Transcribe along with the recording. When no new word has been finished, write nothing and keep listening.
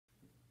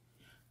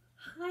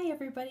Hi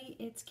everybody,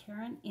 it's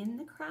Karen in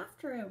the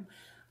craft room.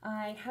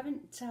 I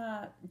haven't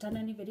done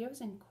any videos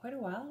in quite a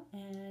while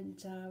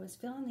and I was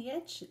feeling the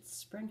itch.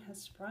 Spring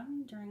has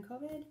sprung during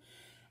COVID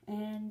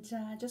and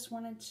just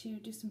wanted to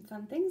do some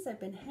fun things. I've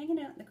been hanging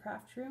out in the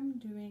craft room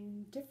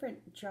doing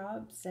different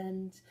jobs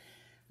and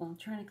well,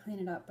 trying to clean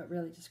it up, but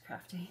really just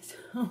crafting.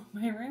 So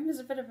my room is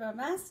a bit of a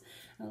mess,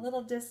 a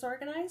little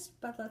disorganized,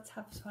 but let's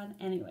have fun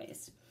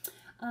anyways.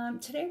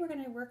 Today we're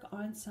going to work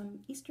on some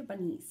Easter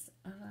bunnies.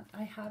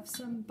 I have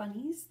some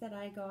bunnies that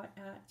I got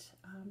at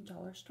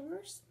dollar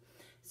stores.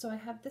 So I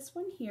have this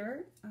one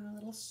here, a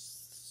little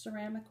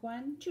ceramic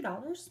one,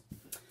 $2.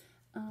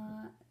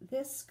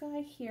 This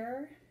guy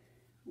here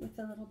with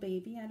a little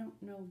baby, I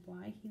don't know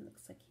why he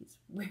looks like he's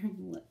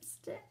wearing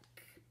lipstick,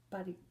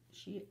 but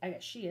I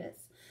guess she is.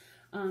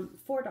 $4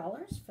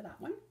 for that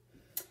one.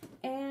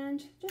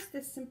 And just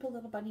this simple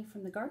little bunny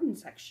from the garden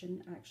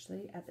section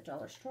actually at the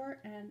dollar store,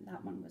 and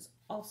that one was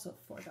also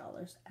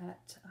 $4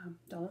 at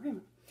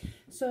Dollarama.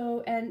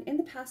 So, and in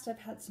the past I've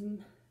had some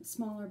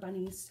smaller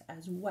bunnies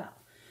as well.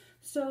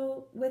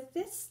 So with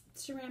this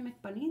ceramic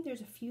bunny,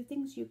 there's a few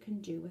things you can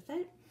do with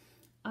it.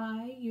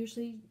 I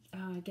usually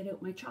get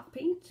out my chalk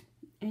paint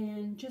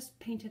and just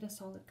paint it a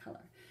solid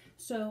color.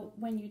 So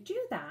when you do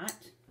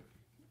that,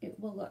 it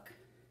will look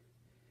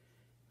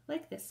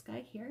like this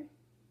guy here.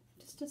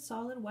 Just a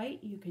solid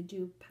white. You could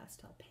do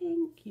pastel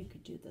pink, you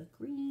could do the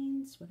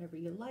greens, whatever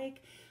you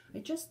like. I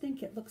just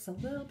think it looks a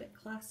little bit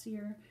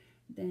classier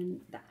than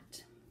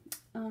that.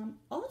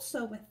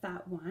 Also with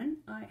that one,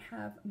 I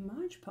have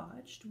Mod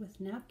Podged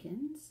with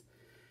napkins.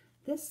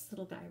 This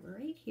little guy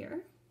right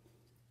here.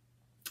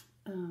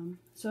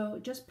 So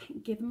just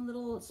give him a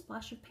little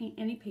splash of paint,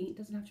 any paint,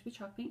 doesn't have to be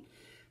chalk paint.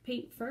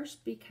 Paint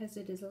first because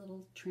it is a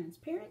little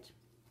transparent.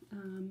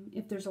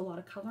 If there's a lot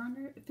of color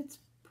under, if it's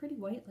pretty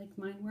white like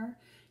mine were,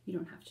 you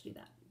don't have to do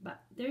that.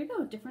 But there you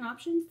go, different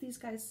options. These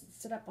guys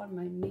sit up on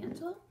my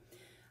mantle.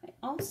 I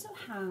also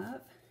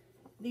have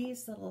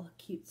these little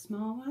cute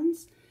small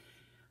ones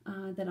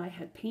that I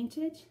had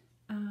painted,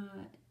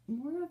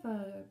 more of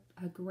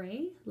a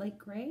gray, light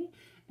gray,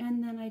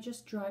 and then I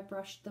just dry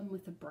brushed them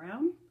with a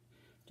brown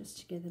just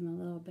to give them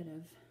a little bit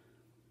of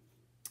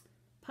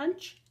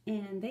punch,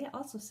 and they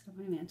also sit on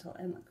my mantle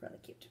and look really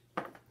cute.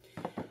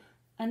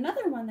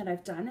 Another one that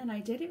I've done, and I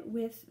did it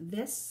with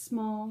this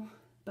small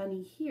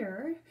bunny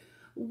here,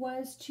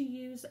 was to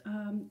use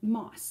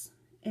moss.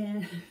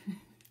 And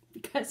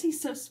because he's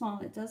so small,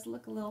 it does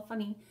look a little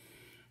funny,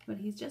 but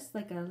he's just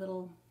like a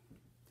little,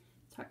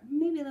 it's hard,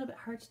 maybe a little bit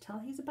hard to tell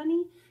he's a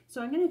bunny.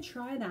 So I'm going to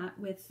try that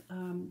with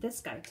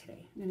this guy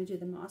today. I'm going to do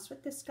the moss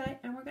with this guy,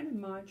 and we're going to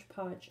Mod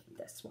Podge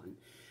this one.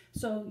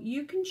 So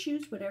you can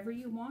choose whatever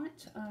you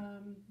want.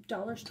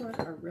 Dollar stores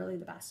are really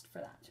the best for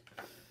that.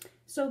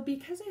 So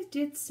because I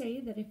did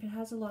say that if it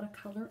has a lot of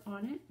color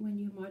on it, when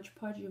you Mod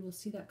Podge, you will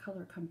see that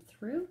color come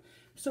through.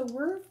 So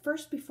we're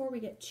first, before we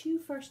get too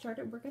far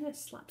started, we're going to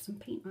slap some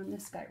paint on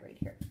this guy right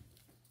here.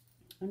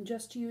 I'm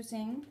just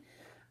using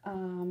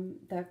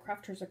the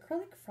Crafters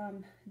acrylic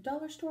from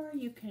dollar store.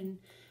 You can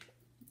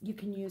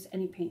use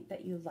any paint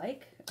that you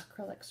like.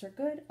 Acrylics are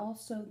good.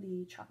 Also,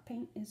 the chalk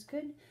paint is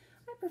good.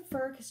 I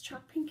prefer, because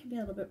chalk paint can be a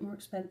little bit more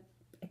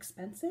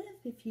expensive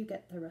if you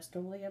get the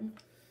Rust-Oleum.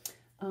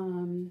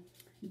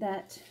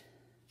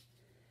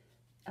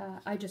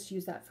 I just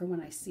use that for when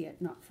I see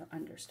it, not for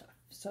under stuff.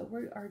 So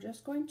we are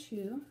just going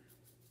to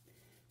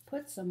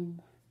put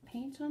some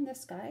paint on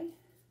this guy,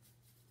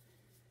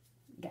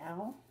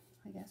 gal,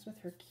 I guess, with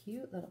her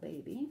cute little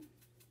baby.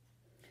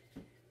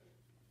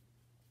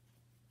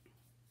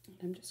 And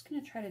I'm just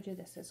going to try to do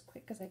this as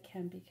quick as I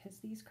can because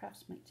these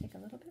crafts might take a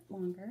little bit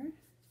longer.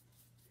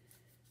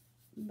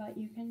 But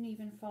you can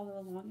even follow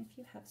along if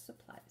you have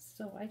supplies.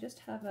 So I just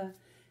have a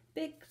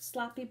big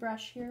slappy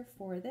brush here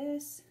for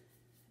this.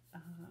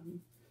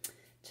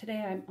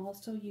 Today I'm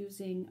also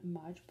using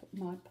Mod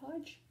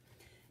Podge,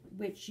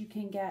 which you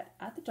can get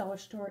at the dollar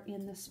store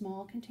in the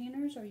small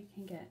containers, or you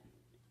can get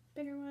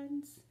bigger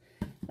ones.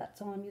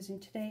 That's all I'm using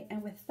today.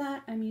 And with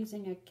that, I'm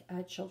using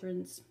a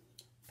children's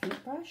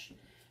paintbrush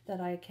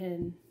that I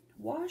can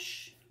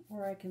wash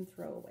or I can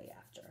throw away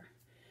after,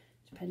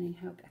 depending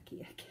how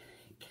gucky it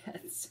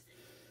gets.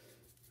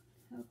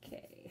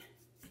 Okay.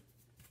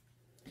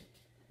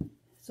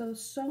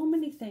 So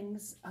many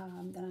things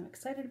that I'm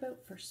excited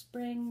about for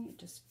spring. It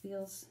just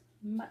feels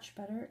much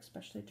better,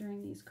 especially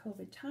during these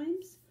COVID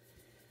times,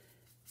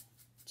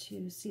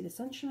 to see the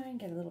sunshine,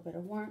 get a little bit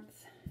of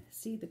warmth,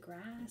 see the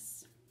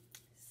grass.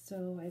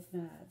 So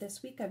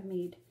this week I've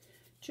made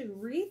 2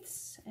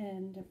 wreaths,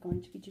 and I'm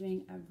going to be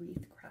doing a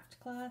wreath craft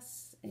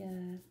class.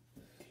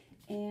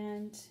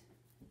 And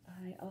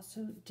I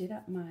also did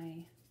up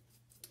my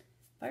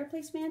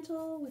fireplace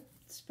mantle with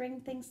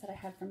spring things that I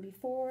had from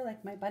before,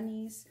 like my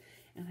bunnies.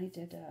 And I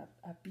did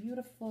a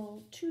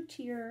beautiful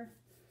 2-tier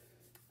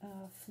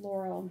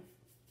floral,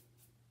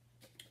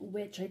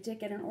 which I did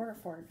get an order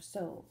for.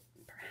 So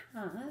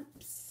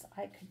perhaps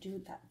I could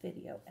do that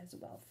video as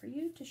well for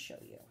you to show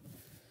you.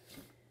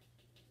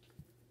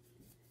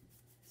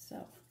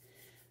 So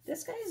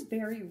this guy is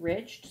very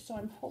ridged, so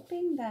I'm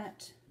hoping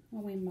that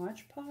when we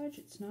Mod Podge,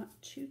 it's not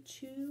too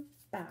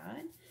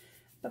bad.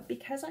 But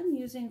because I'm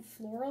using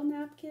floral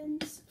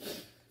napkins,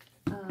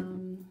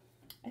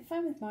 I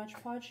find with Mod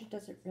Podge it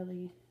doesn't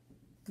really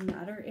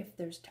matter if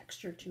there's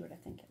texture to it. I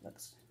think it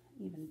looks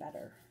even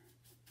better.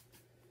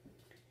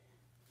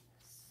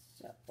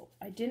 So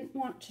I didn't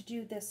want to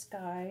do this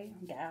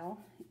gal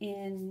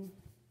in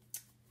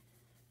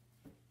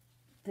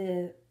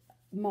the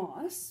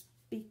moss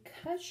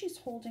because she's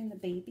holding the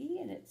baby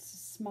and it's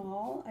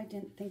small. I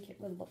didn't think it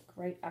would look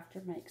great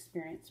after my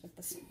experience with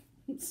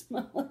the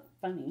small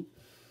bunny.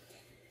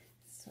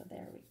 So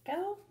there we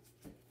go.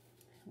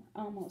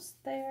 We're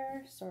almost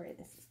there. Sorry,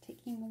 this is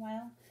taking a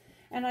while.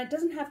 And it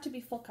doesn't have to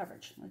be full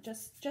coverage,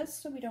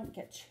 just so we don't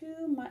get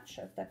too much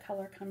of the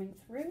color coming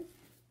through.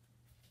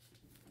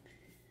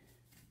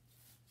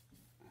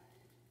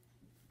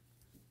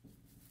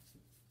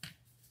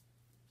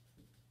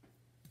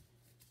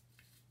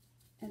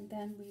 And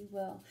then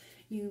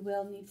you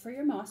will need for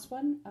your moss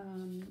one,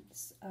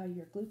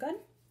 your glue gun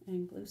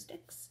and glue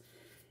sticks.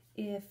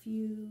 If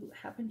you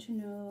happen to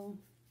know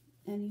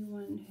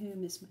anyone who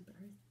missed my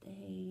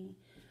birthday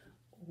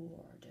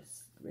or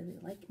just really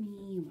like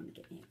me, you want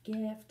to get me a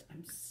gift,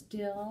 I'm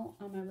still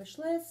on my wish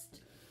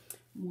list.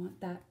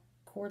 Want that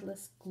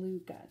cordless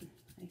glue gun.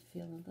 I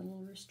feel a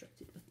little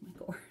restricted with my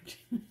cord.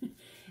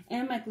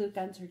 And my glue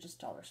guns are just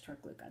dollar store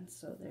glue guns,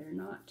 so they're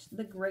not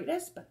the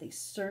greatest, but they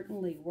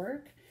certainly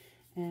work.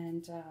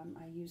 And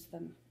I use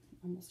them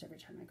almost every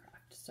time I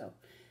craft, so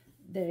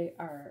they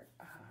are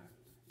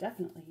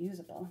definitely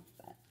usable.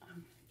 But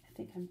I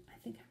think I'm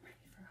ready for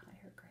a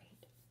higher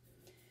grade.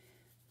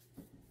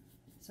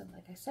 So,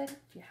 like I said,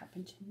 if you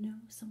happen to know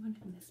someone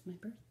who missed my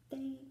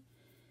birthday,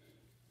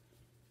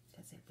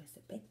 because it was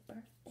a big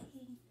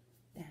birthday,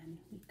 then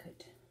we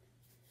could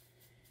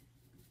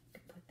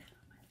put that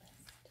on my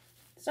list.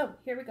 So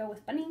here we go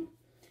with Bunny.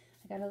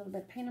 I got a little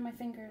bit of paint on my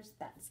fingers.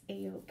 That's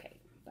a-okay.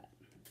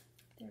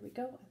 There we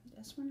go.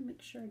 I just want to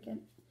make sure I get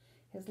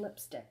his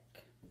lipstick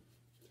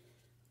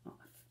off.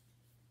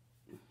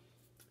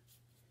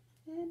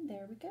 And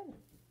there we go.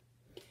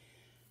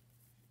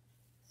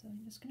 So I'm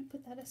just going to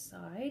put that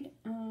aside.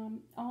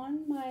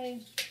 On my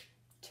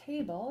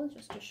table,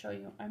 just to show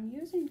you, I'm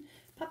using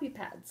puppy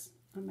pads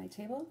on my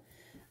table.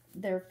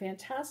 They're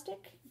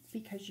fantastic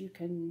because you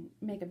can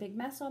make a big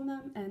mess on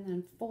them and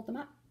then fold them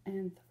up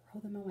and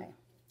throw them away.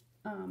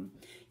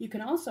 You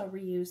can also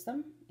reuse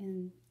them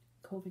in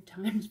COVID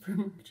times for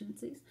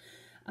emergencies,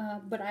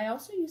 but I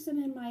also use them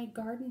in my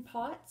garden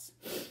pots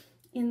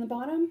in the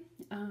bottom,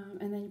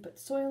 and then you put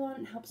soil on it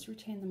and it helps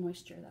retain the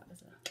moisture. That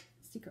was a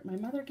secret my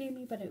mother gave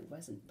me, but it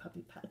wasn't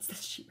puppy pads that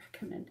she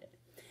recommended.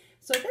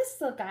 So this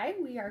little guy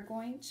we are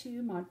going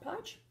to Mod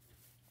Podge.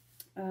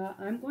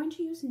 I'm going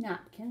to use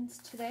napkins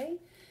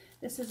today.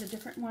 This is a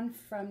different one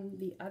from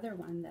the other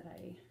one that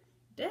I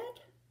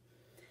did.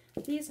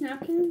 These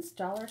napkins,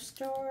 dollar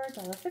store,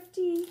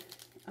 $1.50.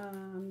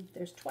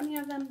 There's 20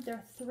 of them.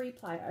 They're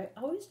 3-ply. I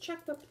always check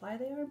what ply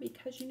they are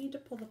because you need to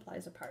pull the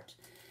plies apart.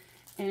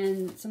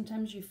 And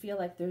sometimes you feel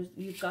like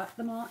you've got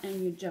them all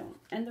and you don't.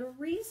 And the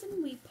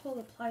reason we pull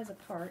the plies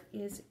apart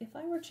is if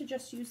I were to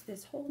just use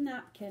this whole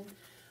napkin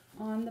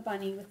on the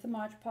bunny with the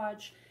Mod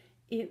Podge,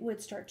 it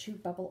would start to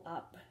bubble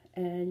up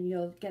and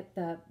you'll get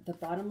the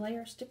bottom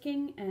layer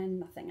sticking and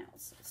nothing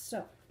else.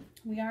 So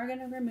we are going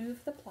to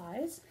remove the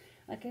plies.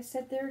 Like I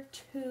said, there are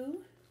 2.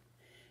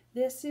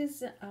 This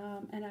is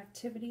an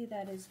activity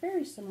that is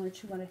very similar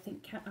to what I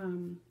think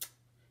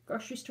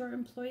grocery store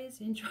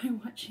employees enjoy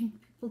watching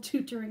people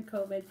do during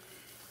COVID,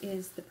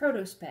 is the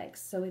produce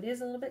bags. So it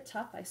is a little bit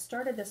tough. I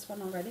started this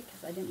one already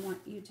because I didn't want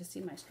you to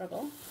see my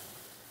struggle.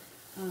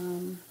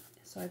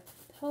 So I'm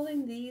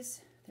pulling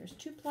these. There's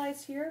 2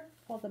 plies here.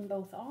 Pull them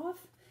both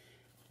off.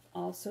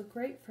 Also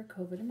great for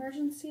COVID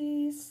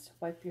emergencies.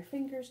 Wipe your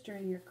fingers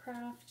during your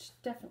craft.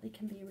 Definitely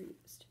can be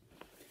reused.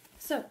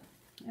 So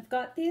I've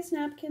got these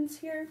napkins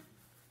here.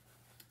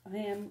 I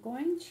am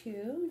going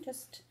to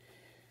just,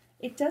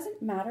 it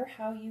doesn't matter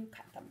how you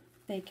cut them.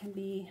 They can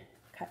be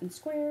cut in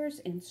squares,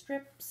 in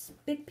strips,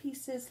 big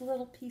pieces,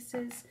 little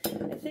pieces.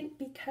 I think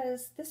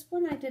because this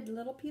one I did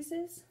little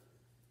pieces,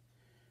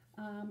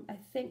 I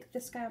think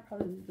this guy will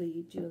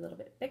probably do a little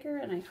bit bigger,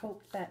 and I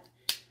hope that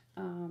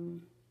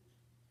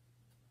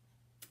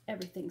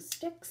everything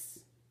sticks.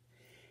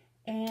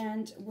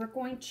 And we're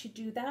going to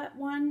do that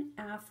one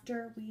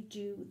after we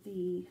do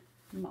the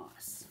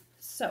moss.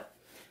 So,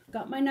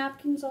 got my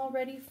napkins all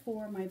ready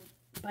for my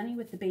bunny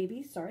with the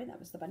baby. Sorry, that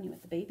was the bunny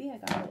with the baby. I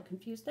got a little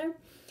confused there.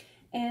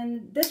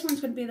 And this one's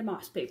going to be the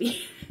moss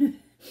baby.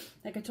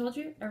 Like I told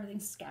you,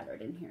 everything's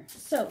scattered in here.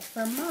 So,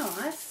 for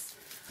moss,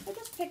 I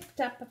just picked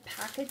up a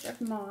package of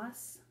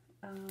moss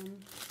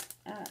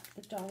at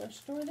the dollar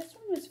store. This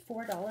one was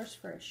 $4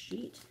 for a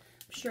sheet.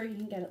 I'm sure you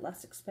can get it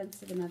less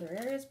expensive in other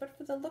areas, but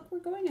for the look we're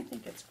going, I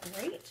think it's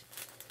great.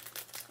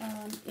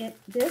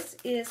 This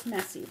is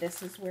messy.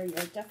 This is where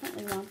you'll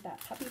definitely want that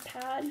puppy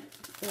pad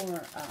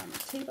or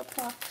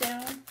tablecloth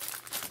down.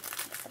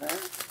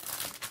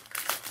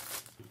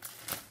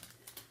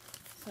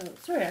 So,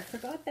 sorry, I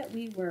forgot that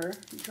we were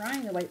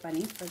drying the white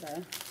bunny for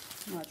the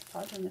Oh, it's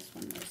probably on this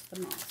one was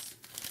the moss.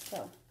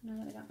 So now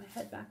that I got my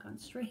head back on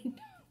straight,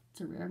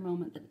 it's a rare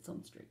moment that it's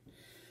on straight.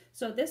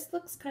 So this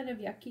looks kind of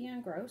yucky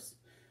and gross,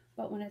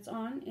 but when it's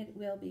on, it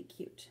will be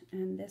cute.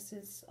 And this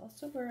is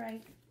also where I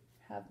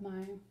have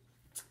my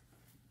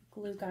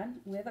glue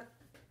gun with a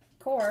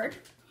cord.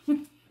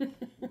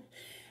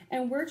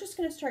 And we're just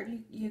going to start,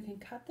 you can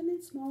cut them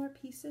in smaller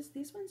pieces.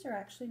 These ones are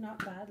actually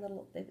not bad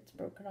little, it's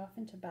broken off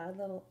into bad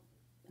little,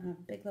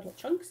 big little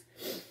chunks.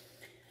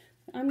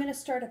 I'm going to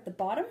start at the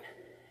bottom,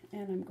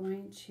 and I'm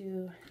going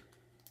to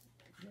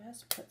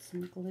just put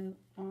some glue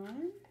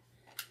on.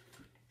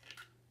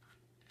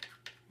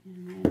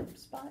 And random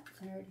spots,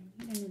 I already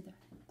need the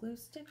glue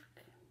stick.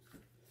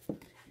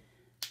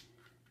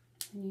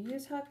 When you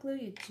use hot glue,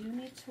 you do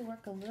need to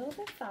work a little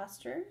bit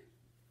faster.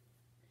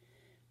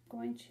 I'm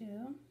going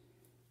to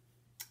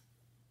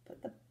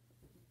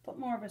put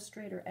more of a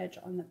straighter edge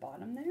on the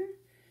bottom there,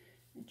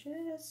 and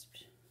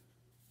just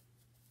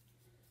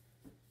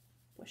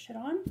push it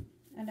on.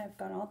 And I've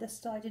got all this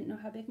still. I didn't know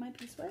how big my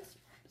piece was,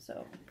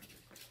 so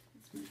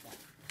let's move that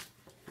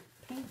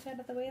paint out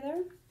of the way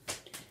there.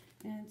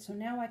 And so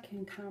now I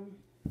can come,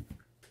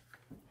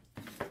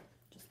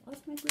 just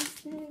lost my glue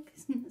stick.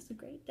 Isn't this a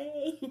great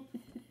day?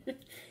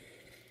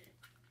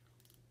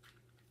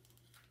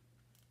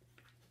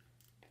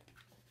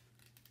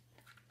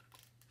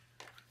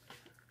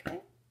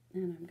 Okay,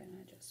 and I'm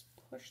gonna just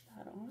push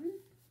that on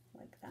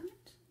like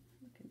that,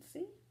 you can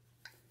see.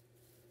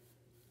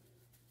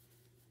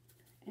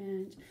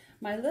 And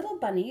my little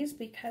bunnies,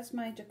 because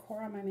my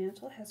decor on my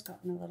mantle has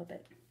gotten a little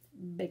bit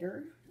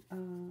bigger,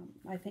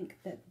 I think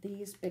that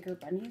these bigger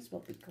bunnies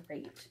will be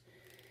great.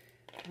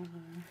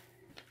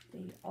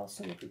 They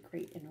also will be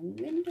great in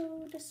a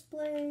window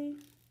display.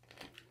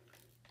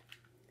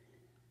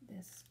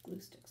 This glue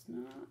stick's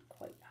not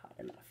quite hot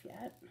enough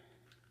yet,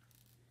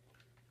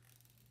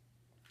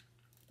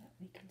 but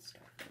we can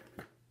start.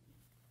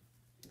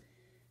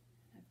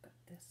 I've got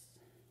this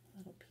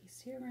little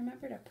piece here.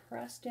 Remember to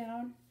press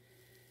down.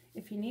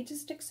 If you need to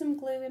stick some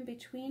glue in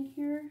between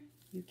here,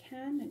 you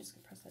can. I'm just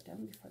gonna press that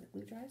down before the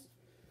glue dries.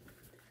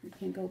 You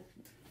can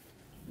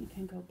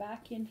go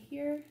back in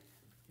here.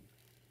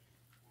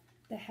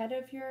 The head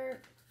of your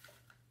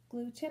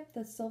glue tip,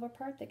 the silver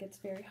part that gets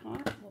very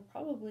hot, will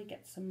probably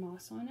get some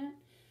moss on it.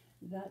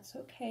 That's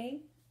okay.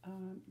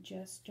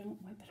 Just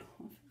don't wipe it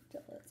off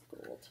until it's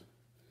gold.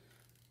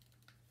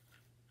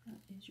 That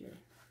is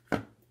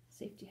your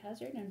safety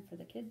hazard, and for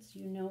the kids,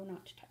 you know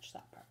not to touch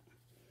that part.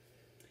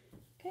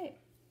 Okay.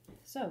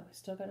 So,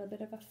 still got a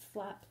bit of a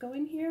flap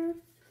going here.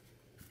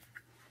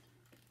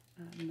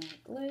 More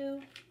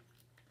glue.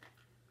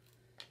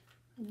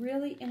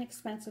 Really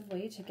inexpensive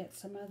way to get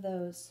some of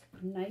those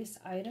nice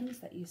items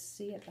that you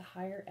see at the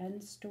higher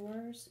end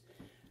stores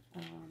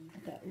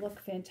that look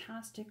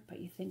fantastic, but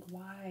you think,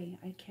 why?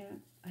 I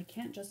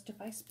can't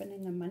justify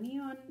spending the money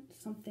on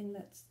something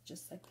that's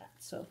just like that.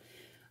 So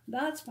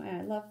that's why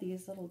I love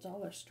these little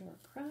dollar store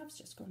crafts.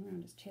 Just going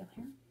around his tail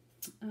here.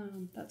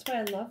 That's why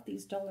I love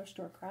these dollar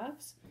store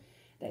crafts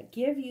that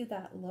give you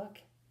that look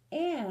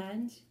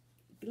and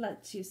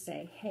lets you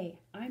say, hey,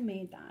 I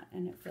made that,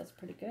 and it feels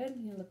pretty good.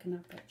 You're looking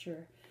up at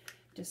your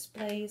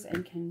displays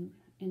and can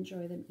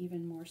enjoy them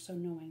even more so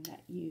knowing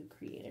that you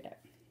created it.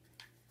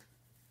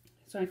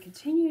 So I'm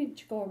continuing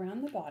to go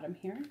around the bottom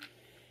here.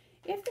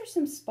 If there's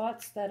some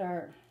spots that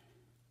are,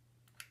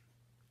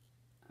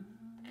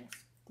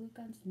 this glue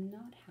gun's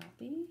not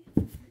happy,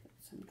 put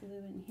some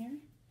glue in here.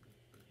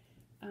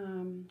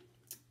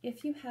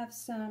 If you have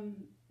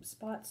some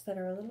spots that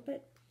are a little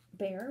bit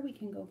bare, we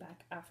can go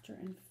back after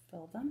and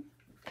fill them.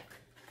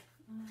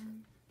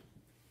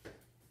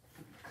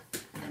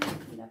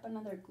 Heat up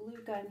another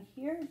glue gun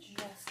here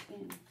just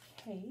in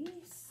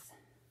case.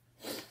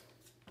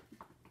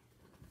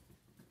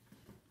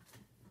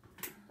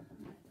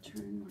 I'm going to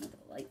turn one of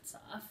the lights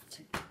off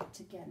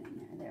to get in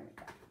there. There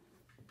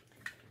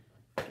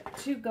we go. Get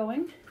two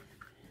going.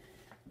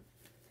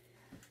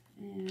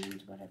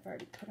 And what I've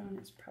already put on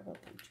is probably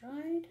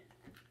dried.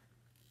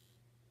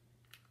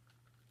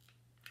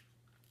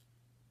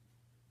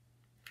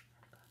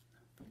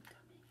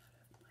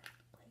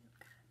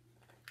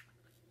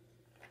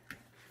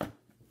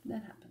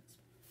 That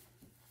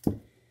happens.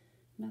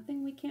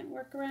 Nothing we can't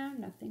work around,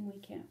 nothing we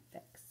can't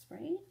fix,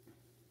 right?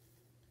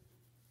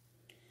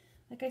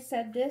 Like I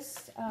said,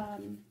 this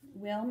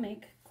will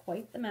make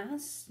quite the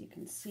mess. You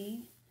can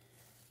see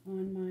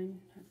on mine,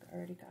 I've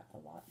already got a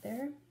lot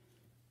there.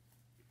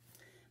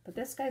 But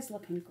this guy's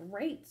looking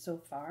great so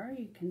far.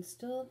 You can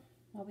still,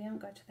 well, we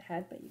haven't got to the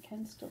head, but you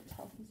can still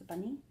tell he's a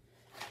bunny.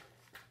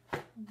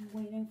 I'm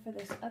waiting for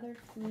this other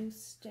glue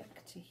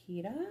stick to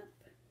heat up.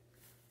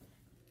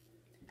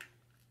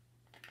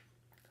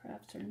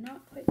 Crafts are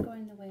not quite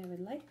going the way I would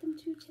like them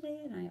to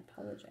today, and I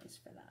apologize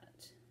for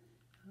that.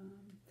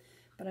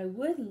 But I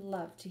would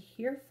love to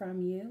hear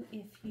from you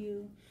if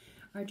you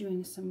are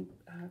doing some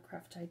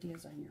craft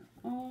ideas on your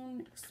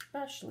own,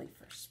 especially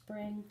for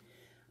spring.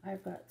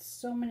 I've got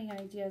so many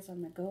ideas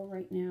on the go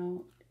right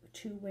now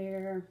to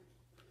where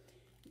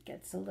it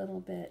gets a little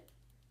bit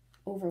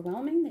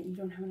overwhelming that you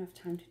don't have enough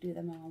time to do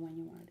them all when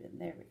you want to do them.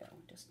 There we go.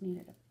 Just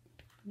needed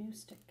a new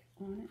stick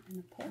on it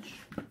and a push.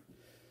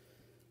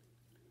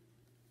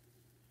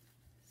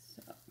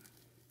 So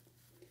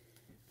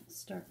let's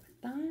start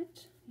with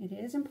that. It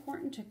is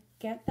important to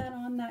get that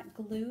on that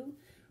glue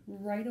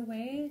right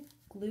away.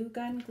 Glue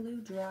gun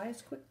glue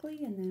dries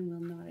quickly, and then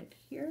we'll knot it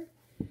here.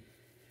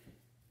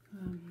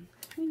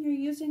 When you're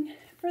using,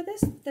 for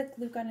this, the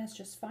glue gun is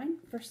just fine.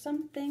 For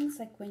some things,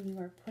 like when you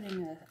are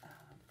putting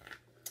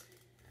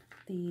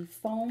the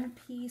foam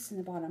piece in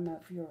the bottom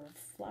of your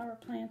flower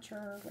planter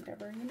or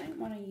whatever, you might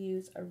want to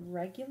use a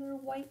regular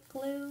white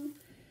glue,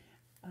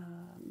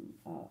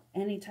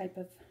 any type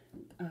of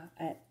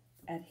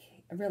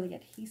really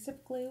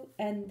adhesive glue,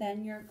 and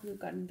then your glue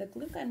gun. The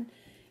glue gun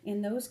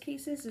in those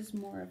cases is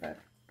more of a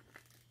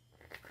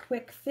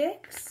quick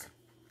fix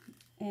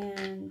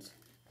and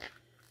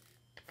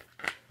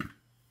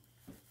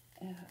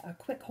a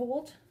quick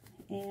hold,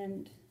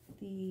 and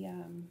the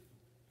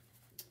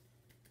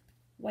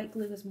white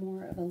glue is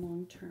more of a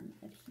long-term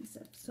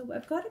adhesive. So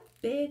I've got a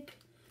big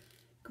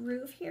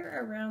groove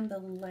here around the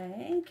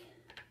leg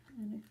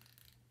and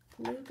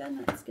a glue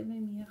gun that's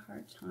giving me a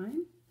hard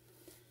time.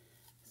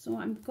 So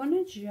I'm going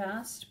to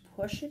just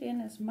push it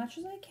in as much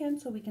as I can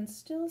so we can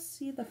still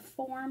see the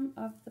form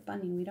of the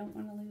bunny. We don't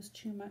want to lose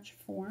too much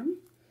form,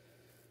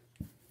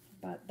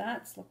 but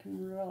that's looking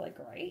really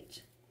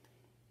great,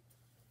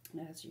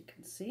 as you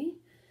can see.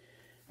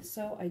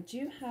 So I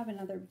do have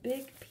another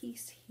big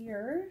piece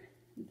here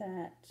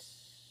that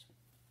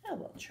I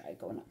will try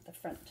going up the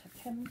front of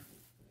him.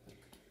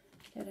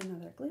 Get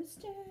another glue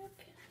stick.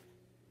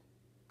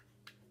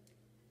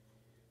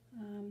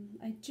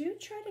 I do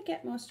try to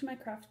get most of my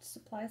craft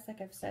supplies,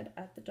 like I've said,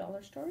 at the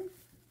dollar store,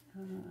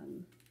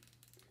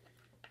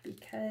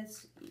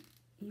 because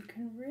you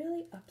can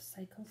really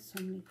upcycle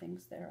so many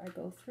things there. I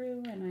go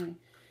through and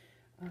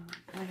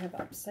I have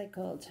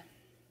upcycled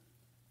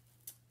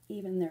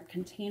even their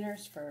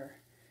containers for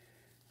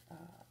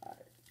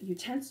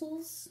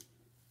utensils.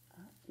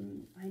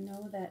 I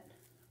know that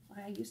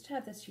I used to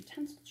have this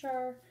utensil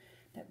jar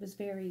that was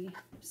very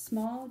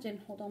small,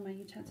 didn't hold all my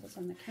utensils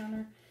on the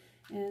counter.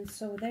 And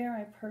so there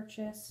I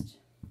purchased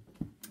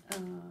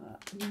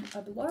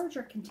a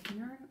larger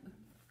container.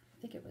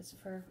 I think it was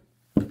for,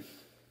 I'm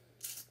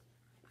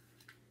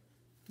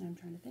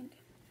trying to think,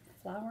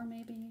 flour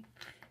maybe.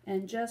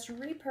 And just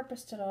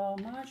repurposed it all,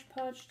 Mod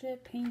Podged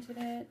it, painted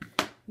it,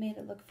 made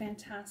it look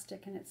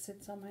fantastic, and it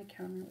sits on my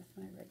counter with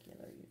my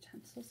regular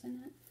utensils in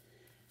it.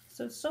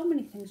 So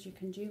many things you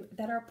can do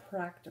that are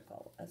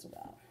practical as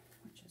well,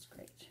 which is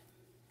great.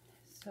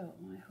 So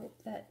I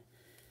hope that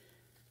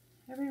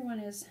everyone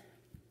is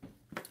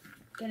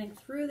getting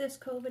through this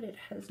COVID. It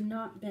has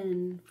not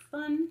been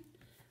fun.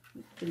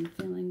 We've been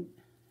feeling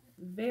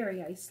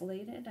very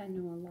isolated. I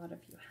know a lot of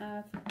you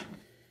have,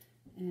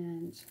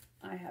 and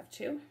I have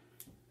too.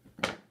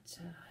 But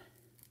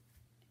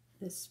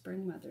this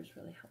spring weather's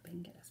really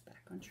helping get us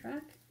back on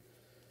track.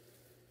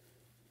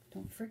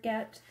 Don't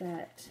forget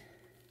that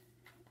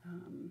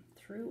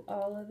through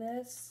all of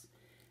this,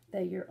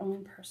 that your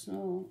own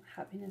personal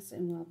happiness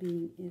and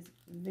well-being is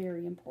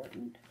very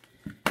important.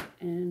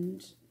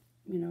 And,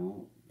 you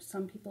know,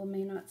 some people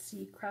may not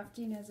see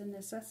crafting as a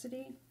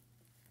necessity.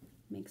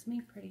 Makes me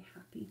pretty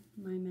happy.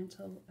 My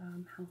mental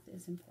health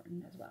is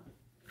important as well.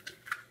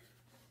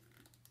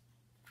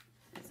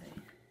 As I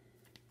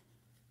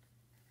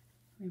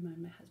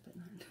remind my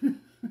husband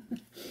that.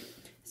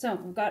 So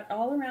we've got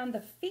all around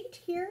the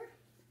feet here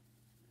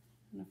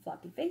and a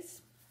floppy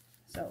face.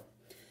 So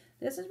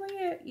this is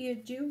where you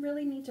do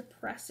really need to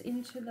press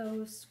into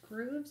those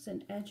grooves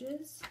and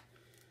edges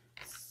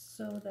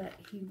so that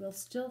he will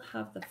still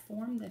have the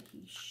form that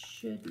he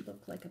should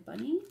look like a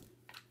bunny.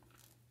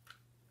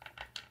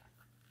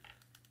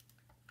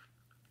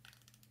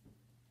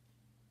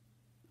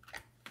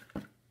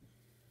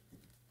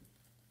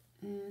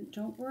 And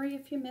don't worry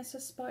if you miss a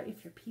spot.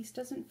 If your piece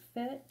doesn't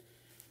fit,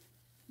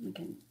 we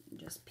can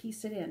just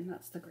piece it in.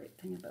 That's the great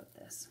thing about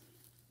this.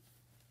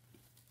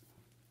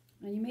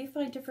 And you may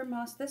find different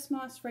moss. This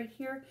moss right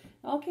here,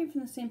 all came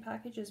from the same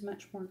package, is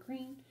much more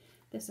green.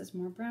 This is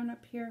more brown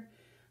up here.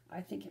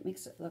 I think it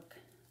makes it look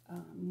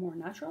more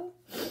natural.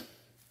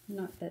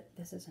 Not that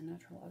this is a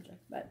natural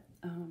object, but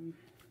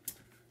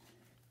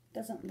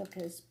doesn't look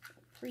as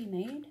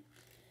pre-made.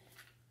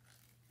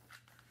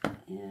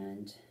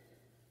 And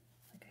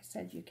like I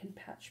said, you can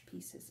patch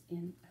pieces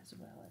in as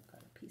well. I've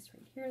got a piece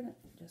right here that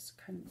just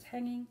kind of is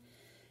hanging,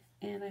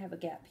 and I have a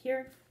gap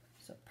here,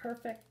 so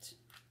perfect.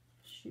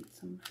 Shoot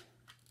some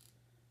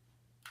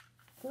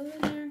glue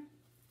in there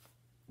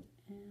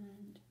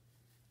and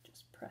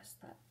just press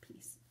that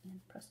piece in.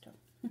 Presto.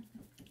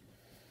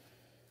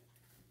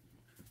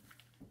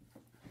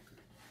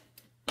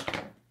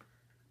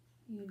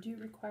 You do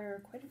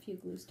require quite a few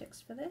glue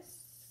sticks for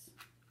this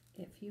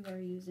if you are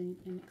using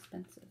an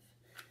expensive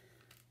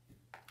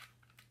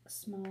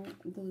small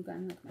glue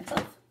gun like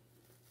myself.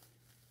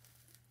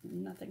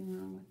 Nothing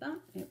wrong with that.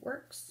 It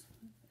works.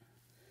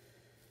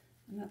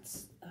 And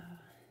that's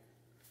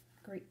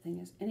great thing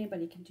is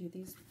anybody can do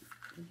these.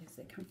 because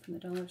they come from the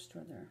dollar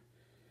store. They're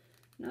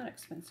not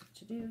expensive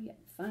to do, yet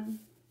fun.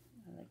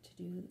 I like to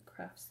do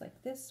crafts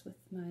like this with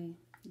my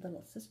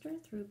little sister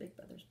through Big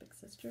Brothers Big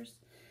Sisters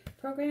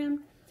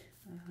program.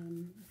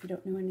 If you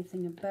don't know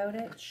anything about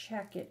it,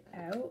 check it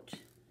out.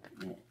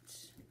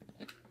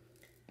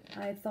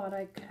 I thought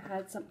I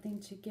had something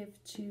to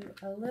give to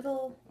a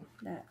little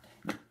that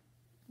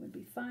would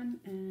be fun,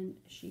 and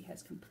she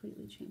has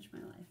completely changed my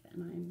life,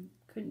 and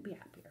I couldn't be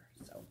happier.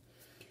 So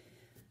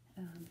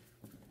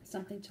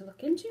something to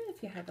look into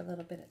if you have a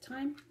little bit of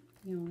time.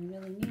 You only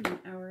really need an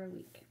hour a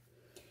week.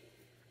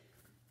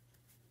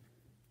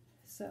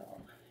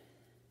 So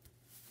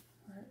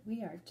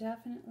we are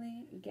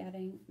definitely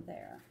getting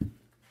there.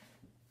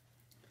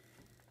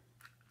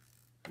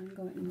 I'm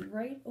going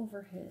right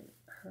over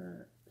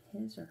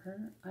his or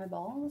her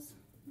eyeballs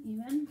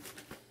even,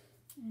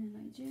 and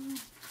I do.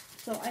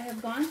 So I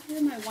have gone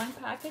through my one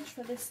package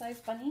for this size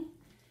bunny,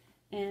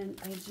 and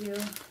I do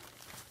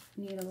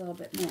need a little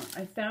bit more.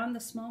 I found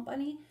the small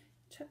bunny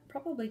took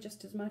probably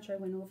just as much. I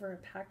went over a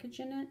package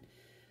in it,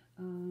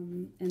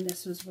 and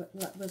this was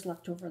what was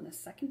left over in the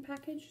second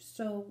package.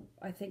 So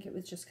I think it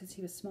was just because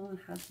he was small and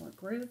had more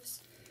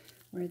grooves,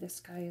 where this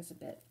guy is a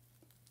bit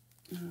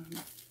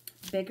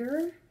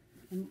bigger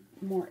and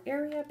more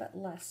area, but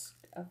less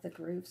of the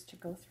grooves to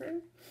go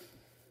through.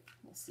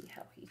 We'll see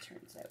how he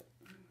turns out.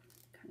 I'm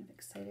kind of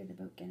excited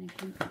about getting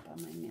him up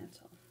on my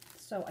mantle.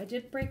 So I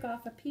did break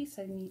off a piece.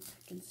 I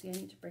can see I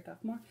need to break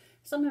off more.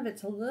 Some of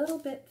it's a little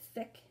bit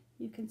thick,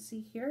 you can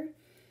see here.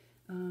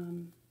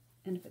 And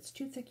if it's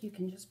too thick, you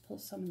can just pull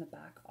some of the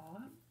back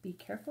off. Be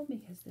careful,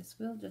 because this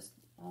will just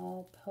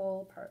all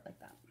pull apart like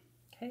that.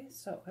 Okay,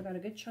 so I got a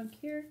good chunk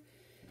here,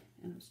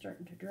 and I'm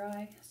starting to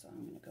dry, so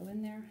I'm going to go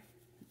in there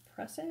and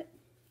press it.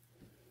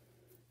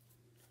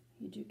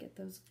 You do get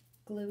those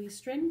gluey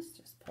strings,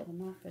 just pull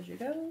them off as you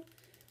go.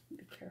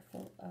 Be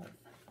careful of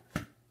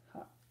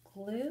hot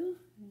glue.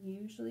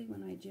 Usually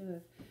when I do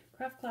a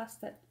craft class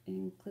that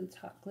includes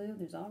hot glue,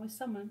 there's always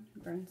someone who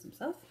burns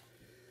himself.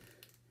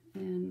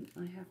 And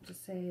I have to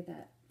say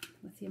that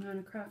with the amount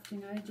of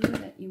crafting I do,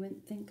 that you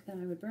wouldn't think that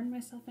I would burn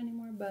myself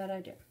anymore, but I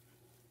do.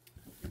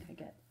 I think I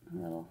get a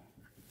little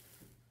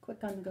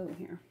quick on the go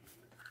here.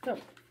 So,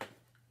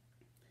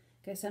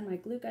 like I said, my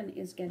glue gun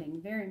is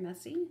getting very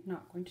messy.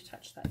 Not going to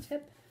touch that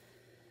tip.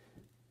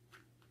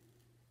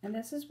 And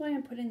this is why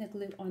I'm putting the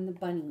glue on the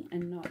bunny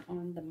and not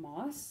on the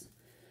moss,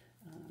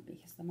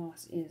 because the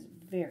moss is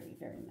very,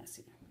 very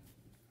messy.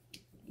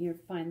 You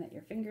find that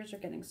your fingers are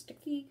getting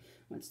sticky.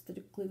 Once the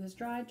glue is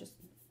dry, just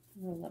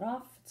roll it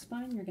off. It's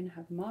fine. You're going to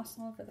have moss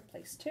all over the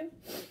place too.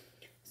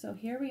 So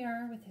here we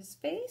are with his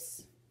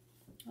face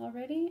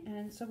already.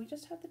 And so we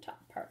just have the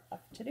top part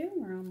left to do.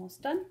 We're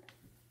almost done.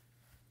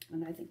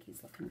 And I think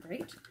he's looking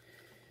great.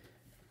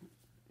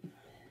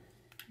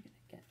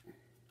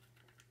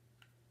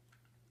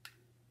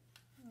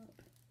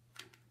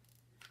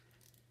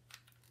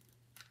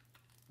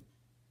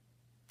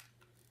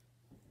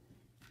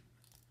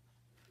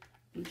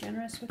 Be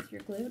generous with your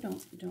glue.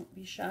 Don't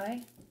be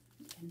shy.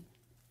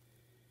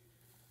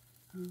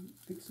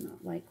 It's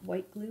not like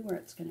white glue where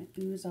it's going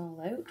to ooze all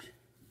out.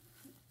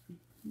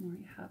 The more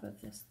you have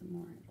of this, the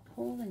more it'll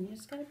hold, and you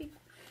just got to be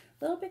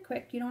a little bit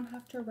quick. You don't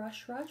have to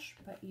rush,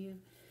 but you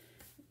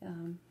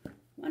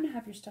want to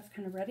have your stuff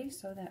kind of ready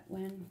so that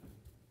when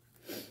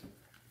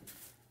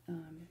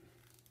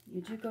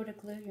you do go to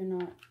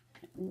glue,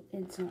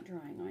 it's not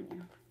drying on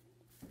you.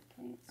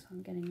 Okay, so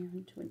I'm getting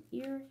into an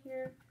ear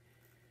here.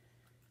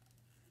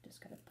 Just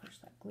got to push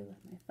that glue with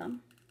my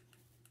thumb.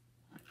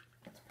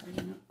 It's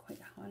probably not quite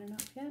hot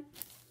enough yet.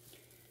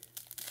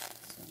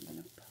 So I'm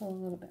going to pull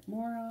a little bit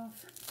more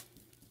off.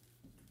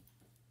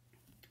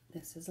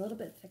 This is a little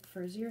bit thick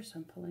for his ear, so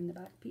I'm pulling the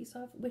back piece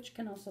off, which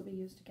can also be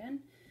used again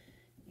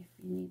if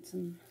you need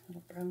some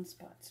little brown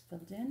spots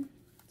filled in.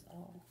 It's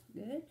all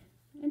good.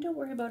 And don't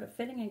worry about it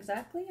fitting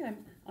exactly.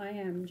 I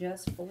am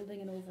just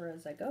folding it over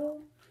as I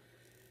go,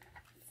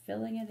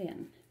 filling it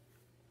in.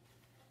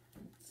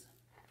 It's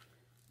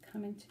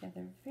coming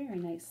together very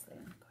nicely.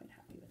 I'm quite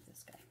happy with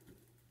this guy.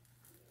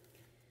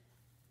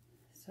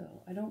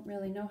 So I don't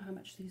really know how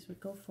much these would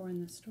go for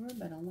in the store,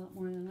 but a lot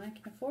more than I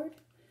can afford.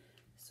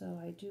 So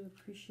I do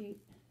appreciate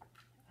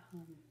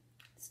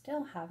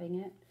still having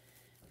it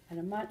at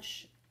a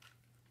much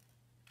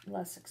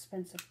less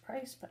expensive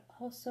price, but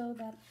also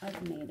that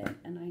I've made it,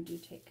 and I do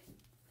take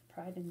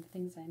pride in the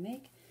things I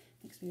make.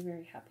 It makes me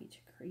very happy to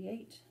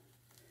create.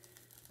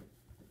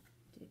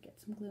 Did get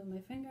some glue on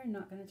my finger,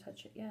 not going to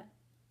touch it yet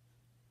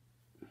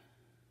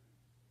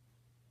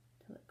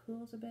till it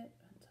cools a bit.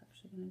 It's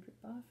actually going to drip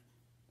off,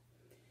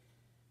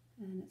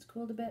 and it's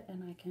cooled a bit,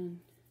 and I can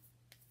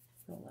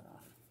roll it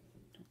off.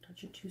 Don't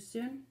touch it too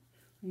soon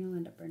or you'll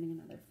end up burning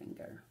another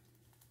finger.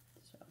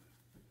 So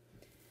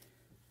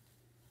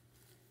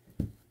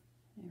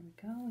there we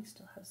go. We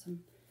still have some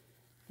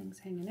things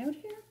hanging out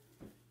here.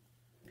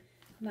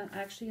 And that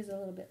actually is a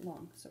little bit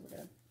long, so we're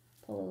going to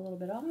pull a little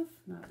bit off,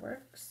 and that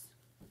works.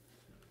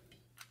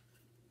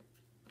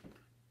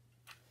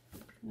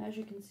 And as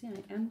you can see,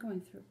 I am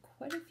going through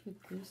quite a few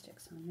glue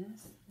sticks on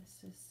this.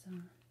 This is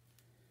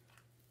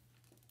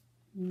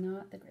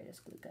not the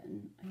greatest glue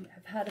gun.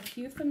 I've had a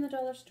few from the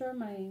dollar store.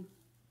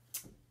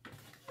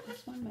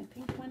 This one, my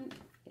pink one,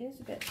 is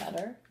a bit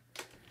better.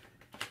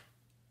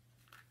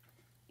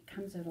 It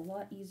comes out a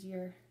lot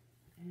easier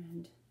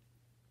and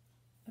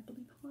I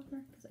believe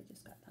hotter because I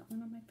just got that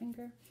one on my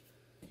finger.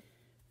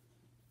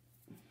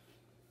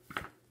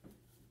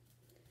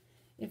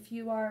 If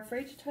you are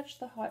afraid to touch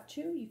the hot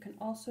too, you can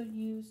also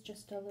use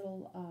just a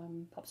little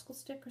popsicle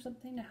stick or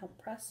something to help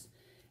press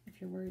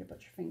if you're worried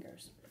about your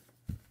fingers.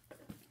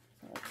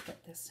 So let's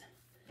get this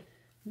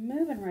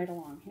moving right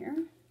along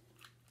here.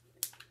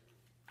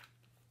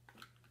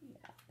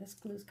 Yeah, this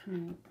glue's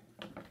coming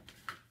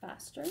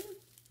faster.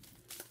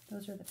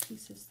 Those are the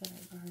pieces that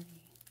I've already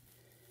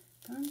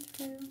gone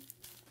through.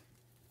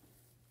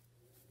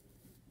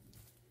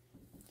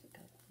 Take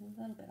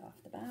a little bit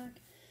off the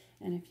back.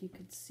 And if you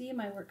could see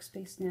my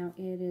workspace now,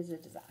 it is a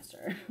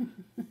disaster.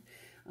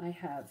 I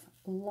have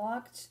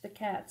locked the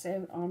cats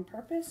out on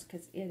purpose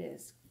because it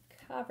is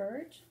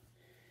covered.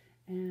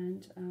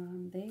 And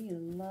they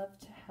love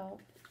to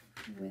help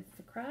with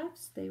the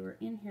crafts. They were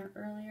in here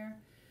earlier.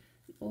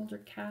 The older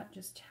cat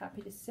just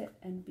happy to sit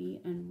and be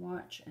and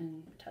watch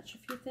and touch a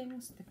few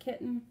things. The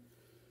kitten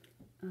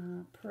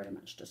pretty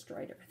much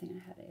destroyed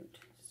everything I had out.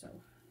 So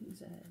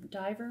he's a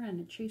diver and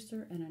a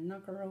chaser and a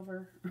knocker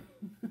over.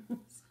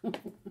 So,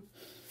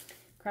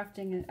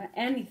 crafting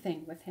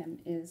anything with him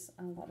is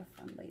a lot of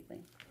fun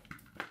lately.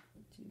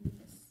 Do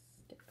the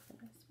stick for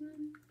this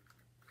one.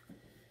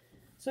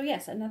 So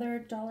yes, another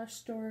dollar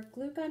store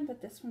glue gun,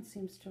 but this one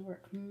seems to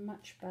work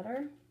much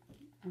better.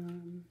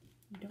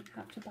 You don't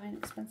have to buy an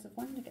expensive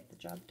one to get the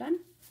job done.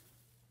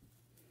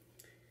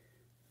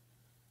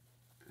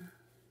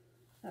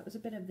 That was a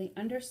bit of the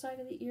underside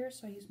of the ear,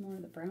 so I used more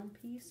of the brown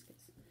piece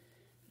because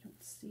you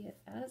don't see it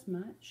as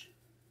much.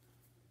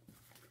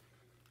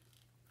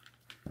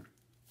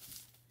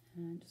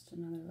 And just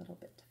another little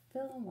bit to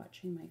fill,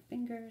 watching my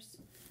fingers.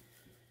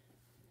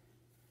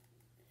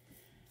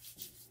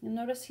 You'll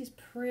notice he's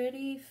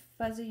pretty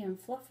fuzzy and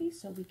fluffy,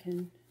 so we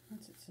can,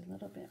 once it's a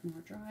little bit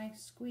more dry,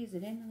 squeeze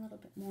it in a little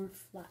bit more,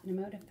 flatten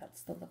him out if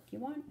that's the look you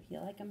want. If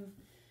you like him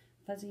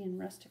fuzzy and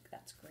rustic,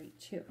 that's great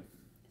too.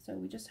 So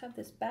we just have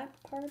this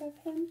back part of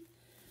him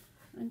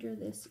under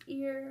this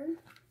ear,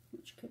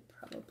 which could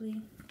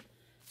probably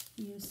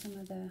use some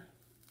of the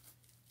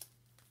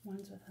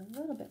ones with a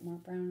little bit more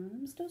brown on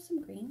them. Still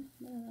some green,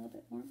 but a little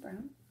bit more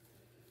brown.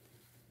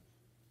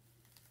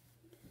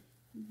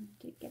 And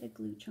I did get a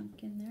glue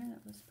chunk in there.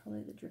 That was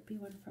probably the drippy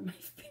one from my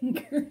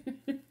finger.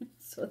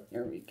 So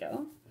there we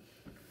go.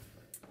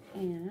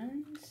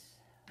 And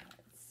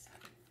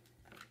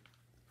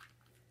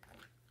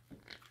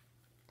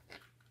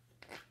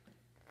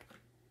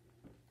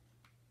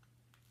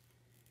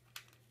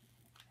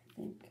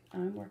I think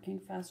I'm working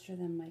faster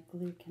than my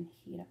glue can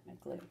heat up my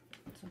glue.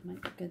 So it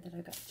might be good that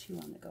I got two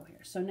on the go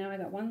here. So now I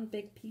got one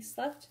big piece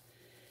left.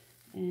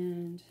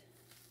 And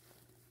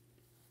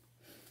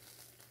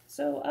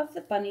so of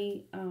the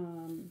bunny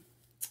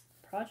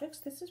projects,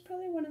 this is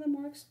probably one of the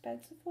more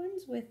expensive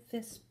ones, with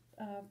this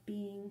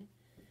being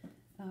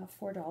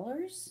 $4.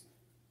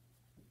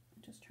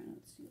 I'm just trying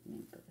to see, let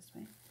me go this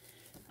way.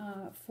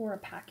 For a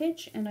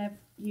package, and I've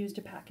used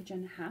a package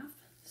and a half.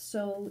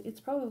 So it's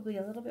probably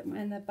a little bit more,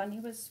 and the bunny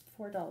was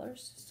 $4.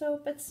 So,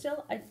 but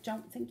still, I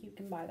don't think you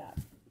can buy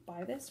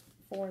this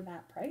for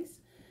that price.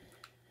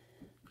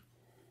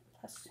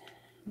 Plus,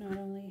 not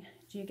only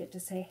do you get to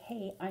say,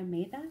 hey, I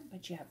made that,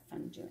 but you have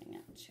fun doing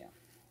it too.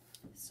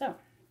 So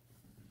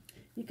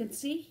you can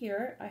see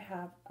here I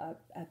have a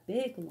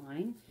big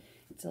line.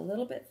 It's a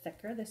little bit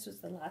thicker. This was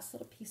the last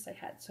little piece I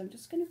had. So I'm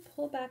just going to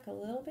pull back a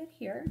little bit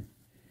here.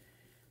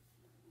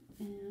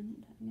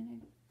 And I'm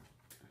going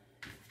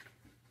to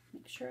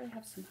make sure I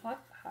have some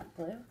hot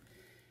glue.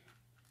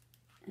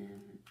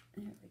 And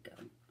there we go.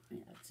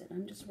 Yeah, that's it.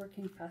 I'm just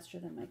working faster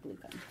than my glue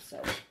gun.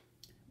 So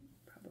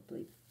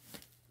probably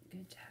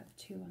good to have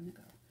two on the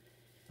go.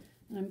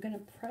 And I'm going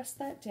to press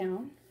that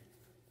down,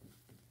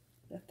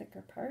 the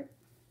thicker part.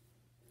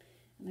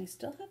 And I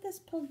still have this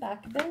pulled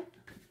back a bit,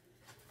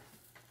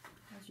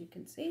 as you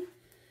can see.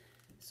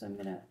 So I'm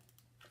going to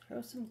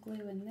throw some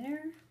glue in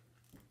there.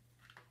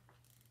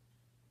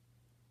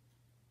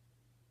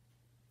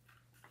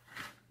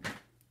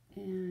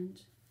 And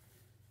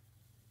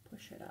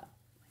push it up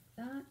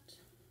like that.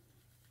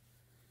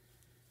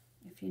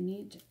 If you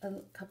need a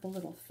couple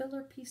little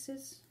filler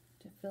pieces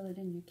to fill it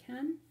in, you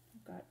can.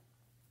 I've got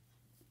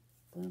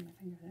glue on my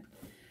finger there.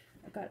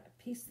 I've got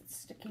a piece that's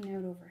sticking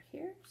out over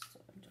here, so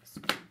I'm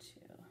just going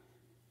to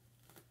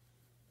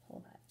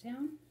pull that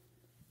down.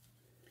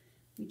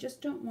 You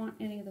just don't want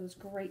any of those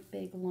great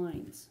big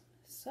lines.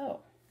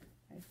 So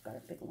I've got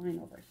a big line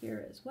over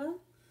here as well.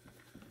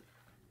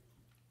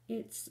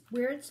 It's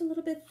where it's a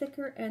little bit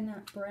thicker and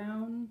that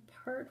brown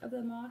part of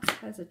the moss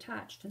has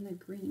attached and the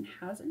green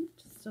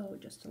hasn't. So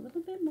just a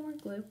little bit more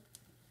glue.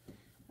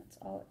 That's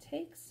all it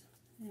takes.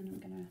 And I'm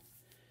going to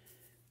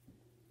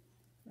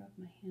rub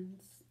my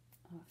hands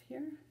off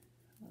here.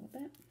 a little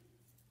bit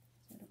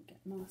so I don't get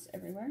moss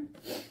everywhere.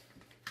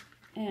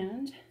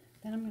 And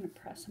then I'm going to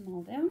press them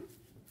all down.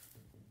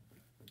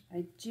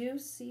 I do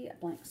see a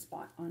blank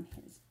spot on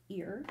his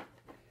ear.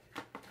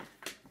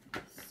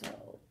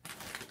 So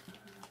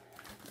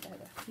I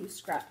have a few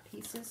scrap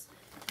pieces.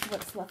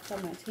 What's left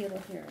on my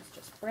table here is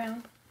just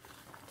brown.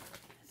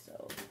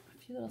 So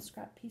a few little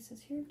scrap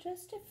pieces here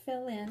just to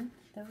fill in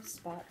those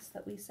spots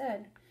that we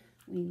said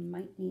we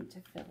might need to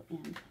fill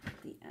in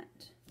at the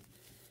end.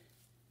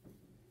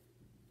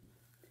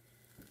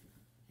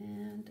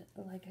 And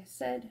like I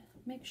said,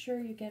 make sure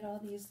you get all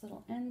these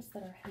little ends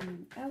that are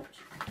hanging out.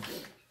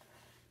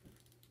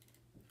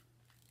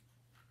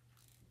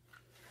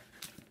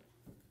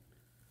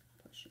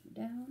 Push it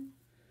down.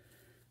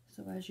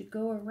 So as you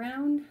go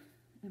around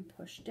and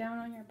push down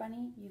on your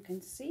bunny, you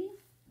can see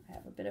I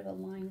have a bit of a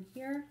line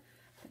here.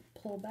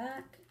 Pull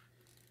back,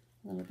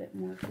 a little bit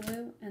more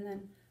glue, and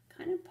then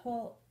kind of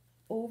pull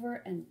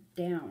over and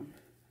down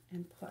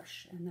and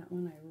push. And that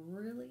one I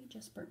really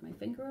just burnt my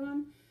finger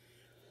on.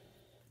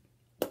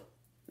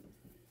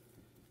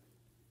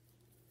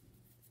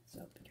 So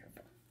be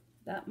careful.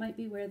 That might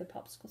be where the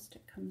popsicle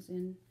stick comes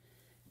in.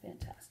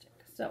 Fantastic.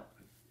 So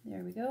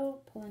there we go,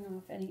 pulling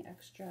off any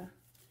extra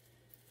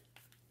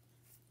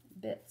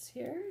bits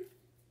here.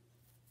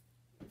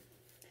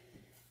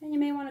 And you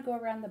may want to go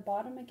around the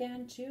bottom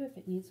again too if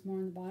it needs more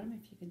on the bottom,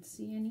 if you can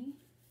see any.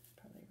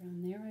 Probably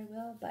around there I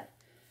will, but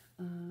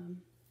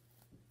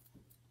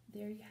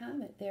there you have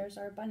it. There's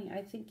our bunny.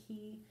 I think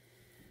he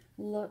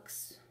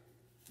looks,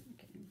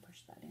 okay,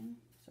 push that in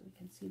so we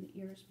can see the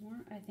ears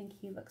more. I think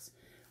he looks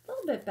a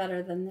little bit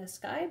better than this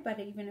guy, but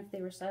even if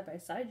they were side by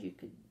side, you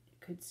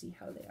could see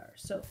how they are.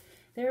 So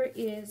there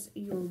is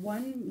your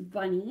one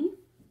bunny,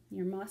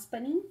 your moss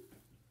bunny,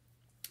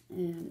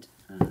 and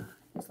it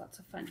was lots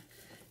of fun.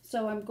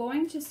 So I'm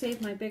going to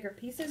save my bigger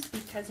pieces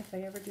because if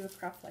I ever do a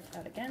craft like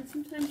that again,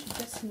 sometimes you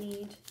just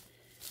need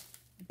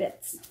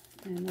bits,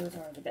 and those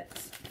are the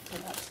bits. So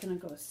that's going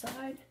to go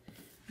aside.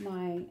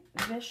 My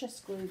vicious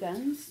glue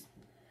guns.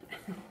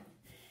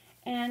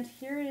 And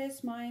here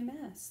is my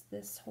mess.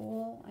 This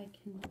whole, I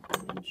can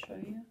even show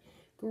you,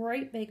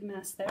 great big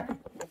mess there.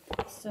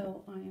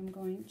 So I am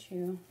going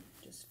to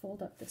just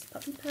fold up this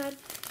puppy pad.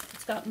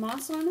 It's got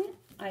moss on it.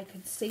 I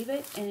could save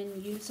it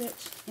and use it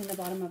in the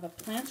bottom of a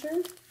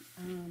planter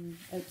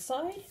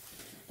outside.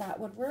 That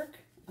would work.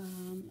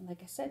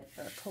 Like I said,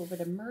 for a COVID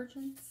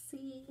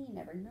emergency, you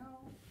never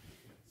know.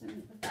 So I'm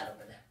going to put that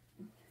over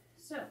there.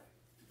 So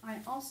I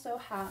also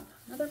have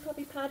another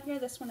puppy pad here.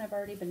 This one I've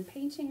already been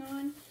painting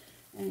on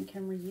and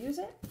can reuse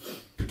it.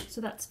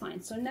 So that's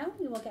fine. So now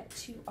we will get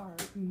to our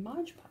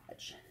Mod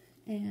Podge.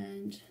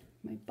 And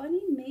my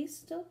bunny may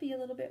still be a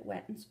little bit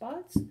wet in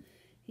spots.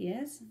 He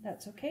is.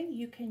 That's okay.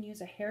 You can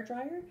use a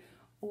hairdryer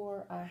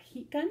or a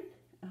heat gun.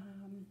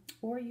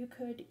 Or you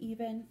could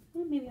even,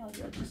 well, maybe I'll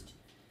just,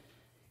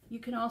 you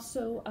can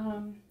also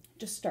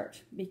just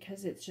start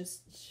because it's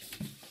just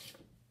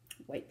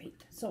white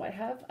paint. So I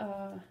have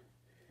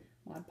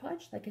Mod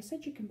Podge. Like I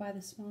said, you can buy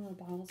the smaller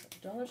bottles at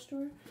the dollar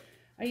store.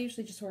 I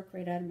usually just work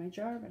right out of my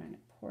jar, but I'm going to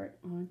pour it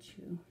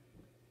onto,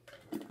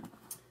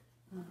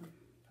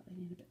 probably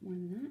need a bit more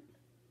than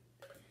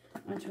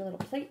that, onto a little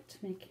plate to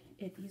make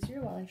it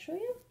easier while I show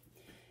you.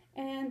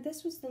 And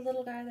this was the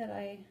little guy that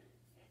I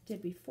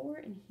did before,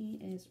 and he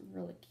is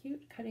really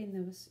cute, cutting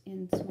those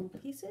in small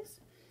pieces.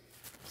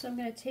 So I'm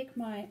going to take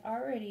my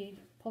already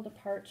pulled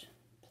apart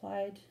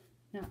plied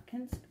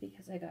napkins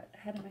because I got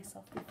ahead of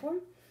myself before,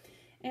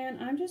 and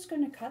I'm just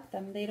going to cut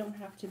them. They don't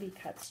have to be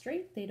cut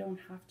straight. They don't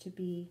have to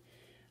be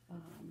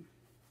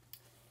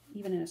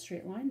even in a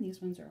straight line.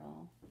 These ones are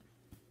all.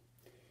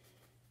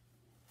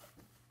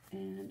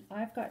 And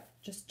I've got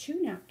just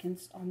 2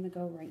 napkins on the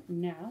go right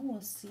now.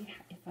 We'll see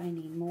if I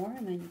need more,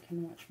 and then you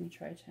can watch me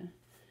try to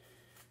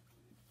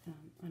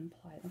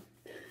unply them.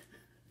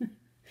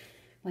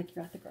 Like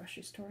you're at the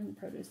grocery store in the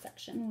produce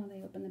section while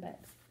they open the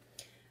bags.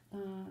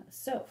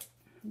 So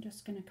I'm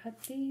just going to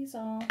cut these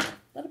all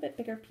a little bit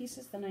bigger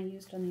pieces than I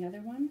used on the other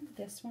one.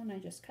 This one I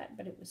just cut,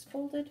 but it was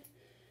folded,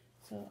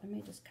 so I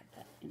may just cut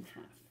that in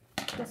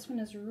half. This one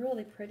is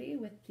really pretty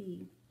with the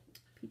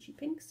peachy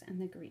pinks and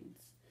the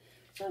greens.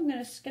 So I'm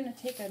just going to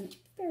take a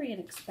very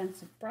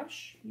inexpensive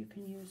brush. You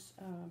can use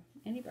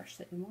any brush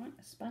that you want,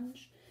 a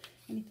sponge,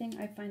 anything.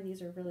 I find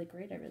these are really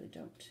great. I really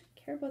don't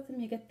care about them.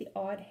 You get the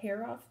odd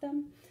hair off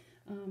them,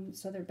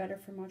 so they're better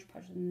for Mod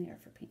Podge than they are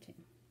for painting.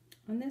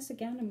 On this,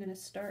 again, I'm going to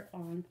start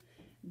on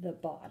the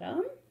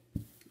bottom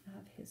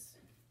of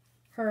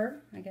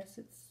her, I guess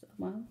it's,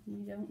 well,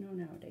 we don't know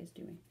nowadays,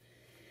 do we?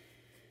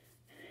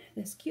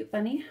 This cute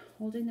bunny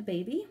holding the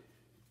baby.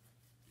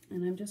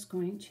 And I'm just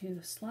going to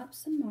slap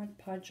some Mod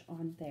Podge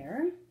on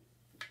there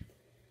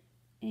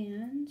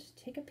and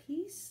take a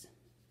piece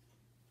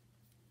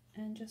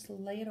and just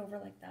lay it over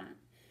like that.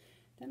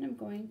 Then I'm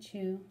going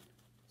to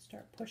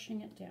start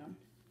pushing it down.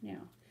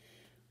 Now,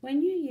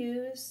 when you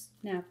use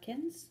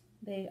napkins,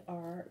 they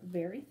are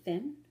very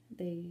thin.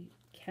 They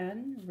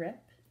can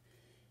rip.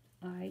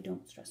 I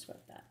don't stress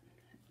about that.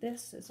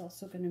 This is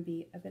also going to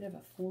be a bit of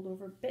a fold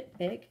over, bit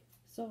big,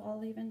 So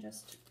I'll even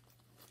just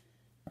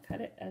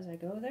cut it as I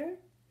go there.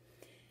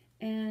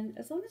 And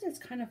as long as it's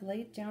kind of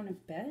laid down a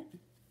bit,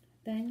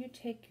 then you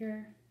take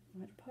your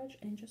Mod Podge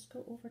and just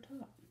go over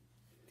top.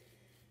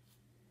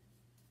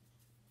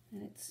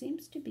 And it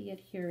seems to be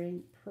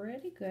adhering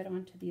pretty good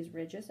onto these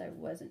ridges. I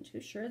wasn't too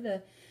sure.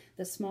 The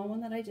small one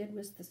that I did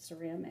was the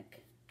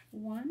ceramic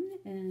one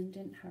and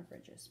didn't have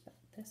ridges, but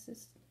this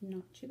is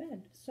not too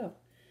bad. So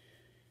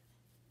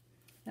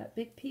that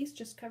big piece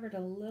just covered a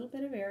little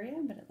bit of area,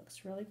 but it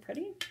looks really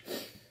pretty.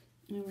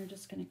 And we're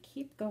just going to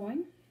keep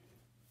going,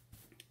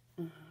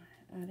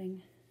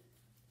 adding.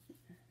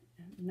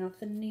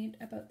 Nothing neat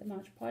about the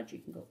Mod Podge. You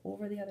can go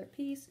over the other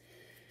piece.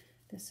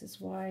 This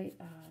is why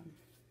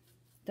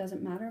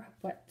doesn't matter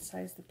what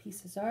size the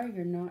pieces are.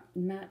 You're not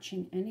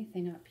matching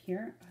anything up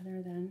here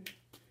other than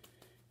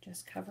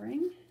just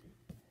covering.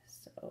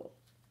 So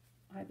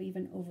I've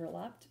even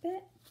overlapped a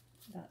bit.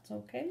 That's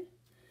okay.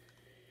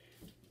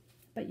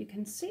 But you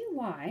can see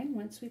why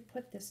once we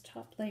put this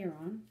top layer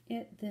on,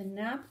 the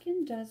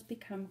napkin does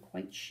become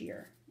quite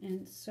sheer.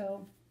 And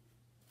so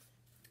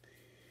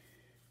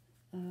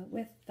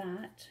with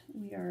that,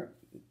 we are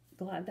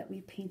glad that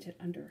we painted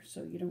under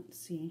so you don't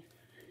see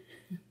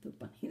the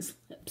bunny's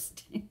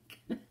lipstick.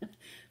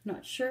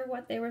 Not sure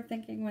what they were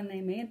thinking when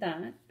they made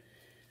that,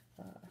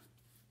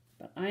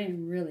 but I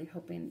am really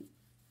hoping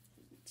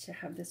to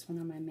have this one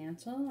on my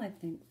mantle. I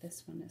think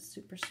this one is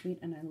super sweet,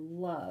 and I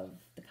love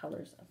the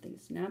colors of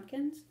these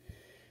napkins.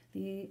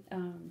 Like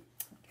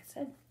I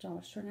said,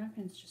 dollar store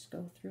napkins just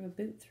go through a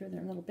boot, through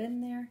their little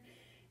bin there,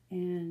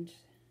 and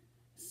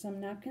some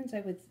napkins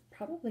I would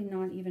probably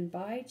not even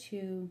buy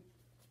to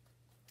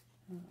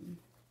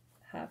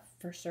have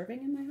for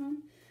serving in my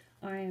home.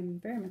 I am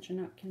very much a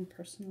napkin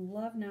person.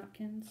 Love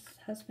napkins.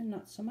 Husband,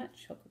 not so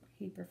much.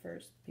 He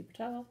prefers paper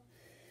towel.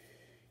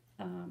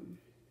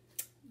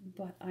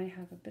 But I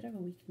have a bit of a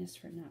weakness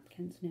for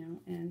napkins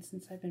now, and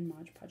since I've been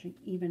Mod Podging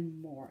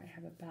even more, I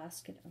have a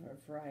basket of a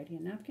variety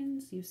of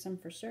napkins. Use some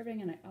for serving,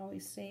 and I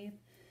always save,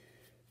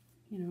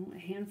 you know, a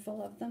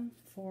handful of them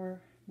for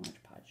Mod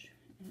Podge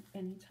at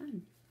any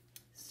time.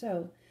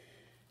 So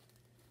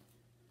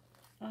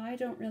I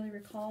don't really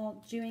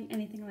recall doing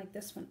anything like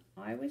this when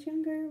I was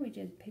younger. We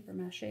did paper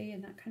mache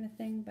and that kind of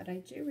thing, but I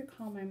do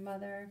recall my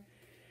mother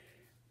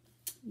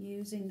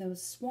using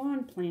those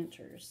swan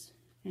planters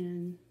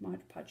and Mod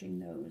Podging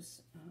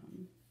those,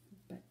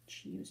 but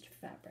she used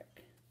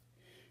fabric.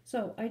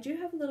 So I do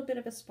have a little bit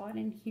of a spot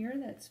in here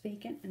that's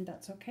vacant, and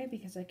that's okay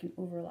because I can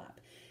overlap.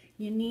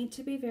 You need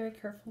to be very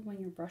careful when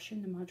you're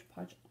brushing the Mod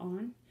Podge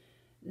on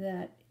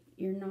that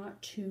you're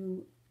not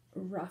too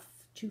rough,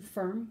 too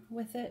firm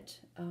with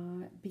it,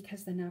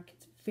 because the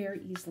napkins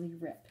very easily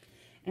rip.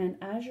 And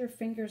as your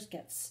fingers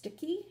get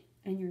sticky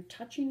and you're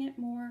touching it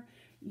more,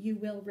 you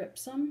will rip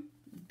some.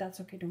 That's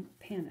okay, don't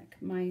panic.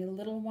 My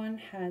little one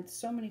had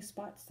so many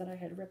spots that I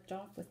had ripped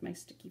off with my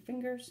sticky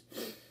fingers,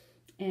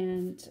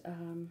 and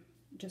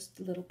just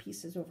little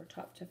pieces over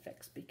top to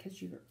fix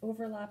because you're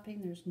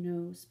overlapping. There's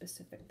no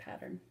specific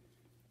pattern.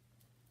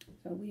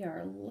 So we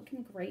are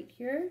looking great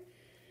here,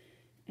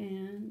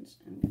 and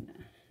I'm gonna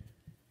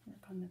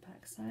work on the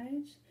back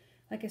side.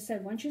 Like I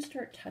said, once you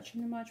start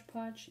touching the Mod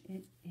Podge,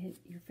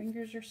 your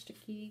fingers are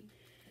sticky,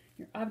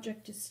 your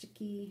object is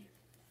sticky,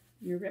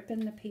 you're ripping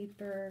the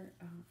paper,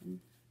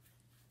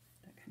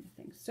 that kind of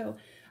thing. So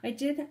I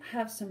did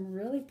have some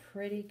really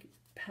pretty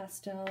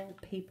pastel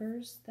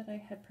papers that I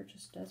had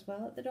purchased as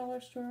well at the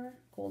dollar store,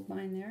 gold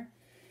mine there,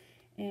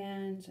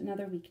 and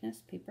another weakness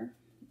paper.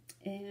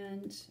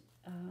 And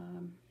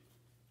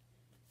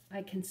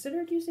I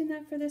considered using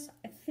that for this.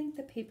 I think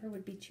the paper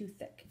would be too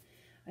thick.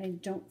 I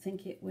don't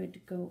think it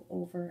would go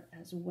over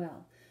as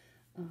well,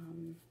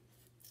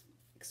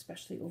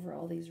 especially over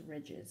all these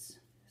ridges.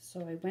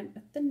 So I went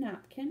with the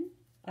napkin.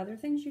 Other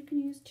things you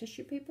can use,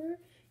 tissue paper.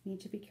 You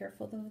need to be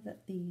careful though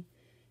that the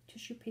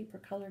tissue paper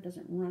color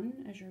doesn't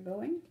run as you're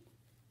going.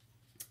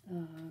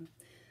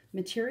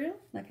 Material,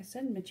 like I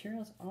said,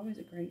 material is always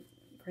a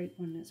great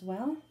one as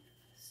well.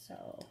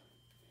 So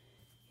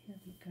here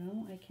we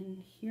go. I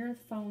can hear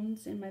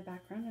phones in my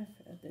background.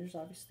 There's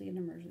obviously an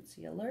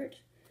emergency alert.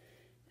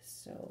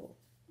 So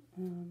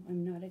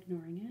I'm not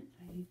ignoring it.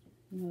 I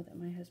know that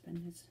my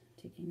husband is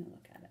taking a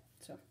look at it.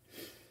 So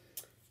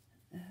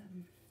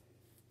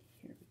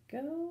here we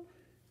go.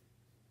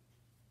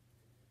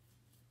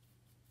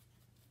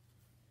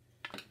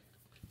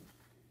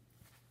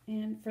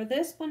 And for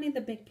this bunny,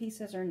 the big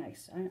pieces are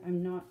nice.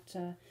 I'm not,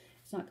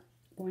 it's not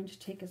going to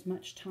take as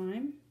much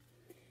time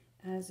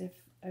as if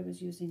I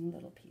was using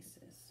little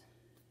pieces.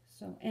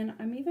 So, and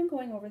I'm even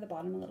going over the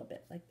bottom a little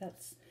bit. Like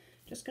that's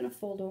just going to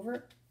fold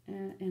over,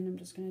 and I'm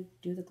just going to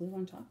do the glue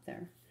on top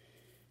there.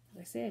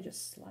 As I say, I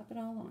just slap it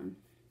all on.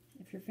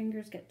 If your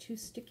fingers get too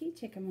sticky,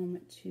 take a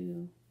moment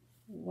to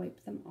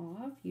wipe them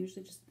off,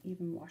 usually just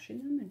even washing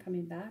them and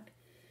coming back,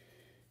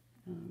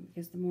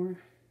 because the more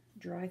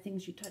dry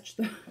things you touch,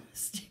 the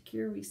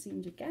stickier we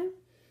seem to get.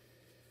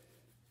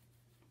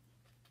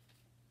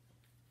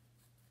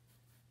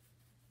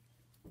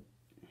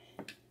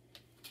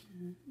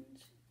 And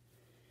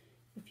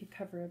if you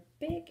cover a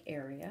big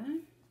area.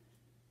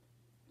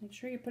 Make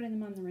sure you're putting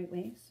them on the right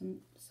way. Some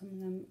of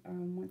them,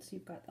 once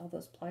you've got all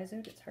those plies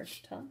out, it's hard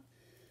to tell.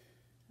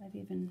 I've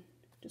even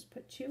just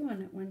put 2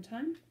 on at one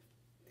time.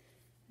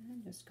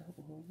 And just go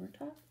over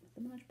top with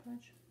the Mod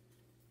Podge.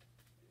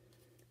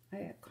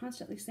 I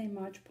constantly say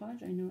Mod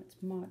Podge. I know it's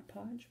Mod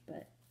Podge,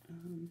 but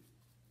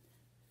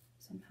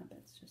some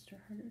habits just are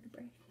harder to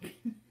break.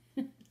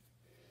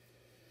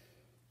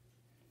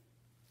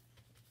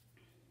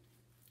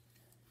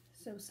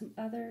 So some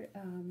other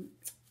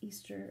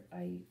Easter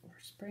or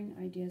spring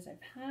ideas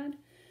I've had.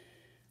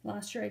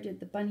 Last year I did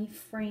the bunny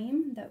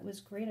frame. That was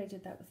great. I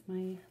did that with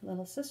my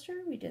little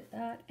sister. We did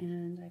that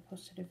and I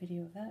posted a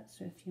video of that.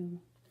 So if you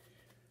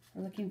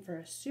are looking for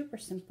a super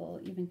simple,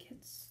 even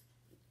kids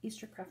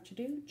Easter craft to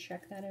do,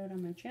 check that out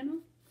on my channel.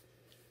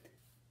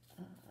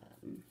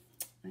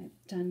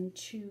 I've done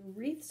 2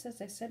 wreaths,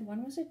 as I said.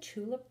 One was a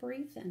tulip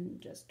wreath and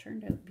just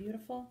turned out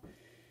beautiful.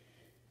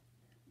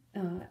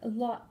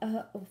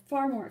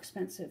 Far more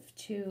expensive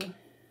to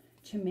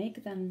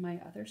make than my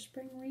other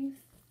spring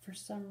wreath. For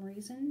some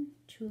reason,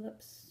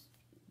 tulips,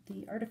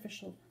 the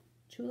artificial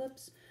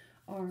tulips,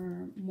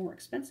 are more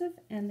expensive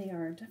and they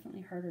are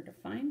definitely harder to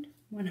find.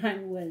 When I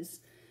was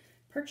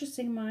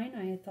purchasing mine,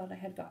 I thought I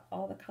had got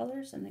all the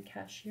colors and the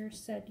cashier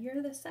said,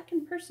 "You're the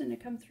second person to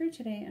come through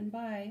today and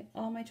buy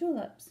all my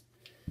tulips."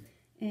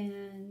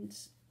 And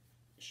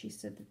she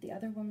said that the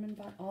other woman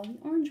bought all the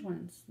orange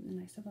ones. And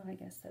I said, well, I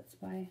guess that's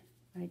why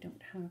I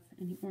don't have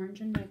any orange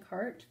in my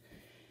cart.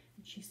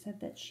 And she said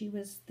that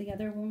the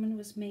other woman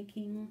was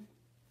making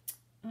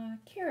a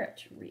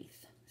carrot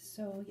wreath.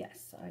 So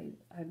yes,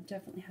 I've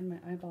definitely had my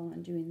eyeball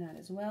on doing that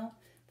as well.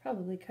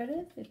 Probably could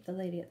have if the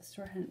lady at the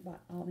store hadn't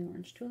bought all the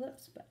orange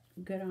tulips, but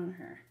good on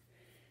her.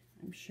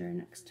 I'm sure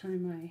next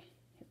time I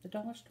hit the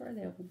dollar store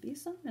there will be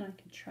some and I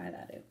could try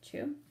that out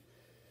too.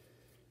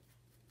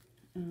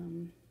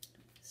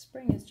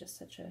 Spring is just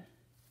such a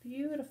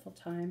beautiful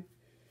time.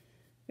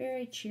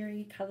 Very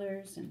cheery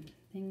colors and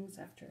things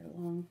after a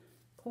long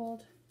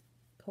cold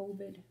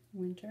COVID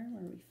winter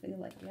where we feel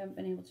like we haven't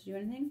been able to do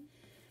anything.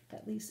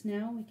 At least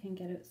now we can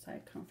get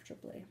outside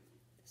comfortably.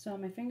 So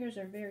my fingers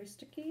are very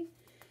sticky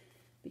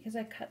because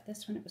I cut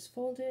this when it was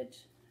folded.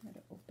 I had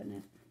to open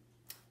it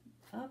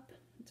up.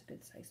 It's a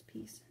good size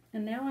piece.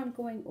 And now I'm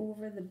going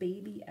over the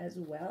baby as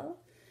well.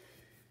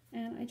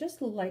 And I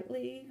just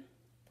lightly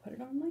put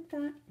it on like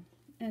that.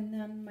 And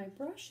then my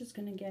brush is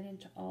going to get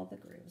into all the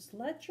grooves.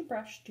 Let your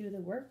brush do the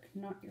work,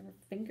 not your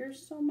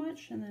fingers so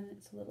much, and then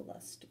it's a little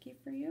less sticky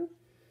for you.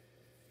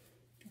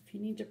 If you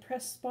need to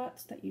press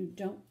spots that you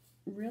don't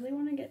really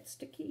want to get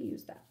sticky,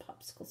 use that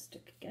popsicle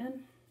stick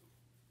again.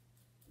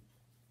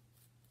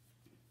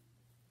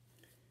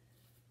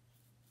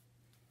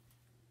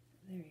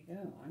 There you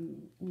go.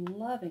 I'm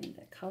loving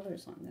the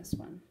colors on this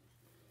one.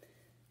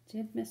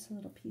 Did miss a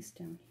little piece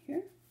down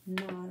here.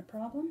 Not a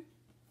problem.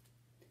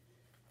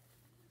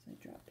 As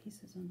I drop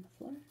pieces on the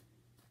floor.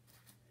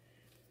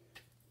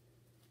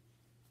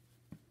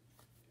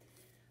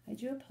 I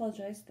do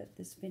apologize that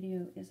this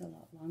video is a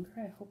lot longer.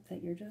 I hope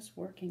that you're just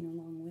working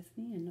along with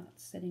me and not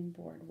sitting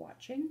bored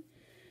watching.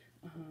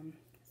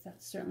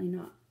 That's certainly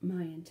not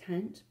my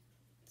intent.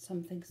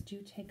 Some things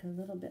do take a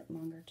little bit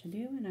longer to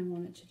do, and I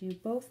wanted to do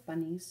both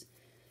bunnies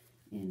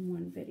in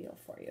one video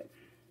for you.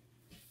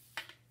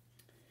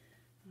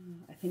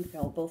 I think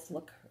they'll both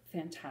look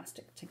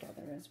fantastic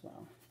together as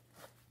well.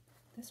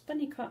 This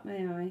bunny caught my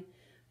eye.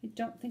 I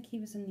don't think he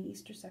was in the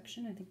Easter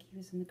section. I think he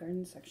was in the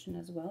garden section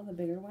as well, the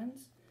bigger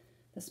ones.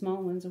 The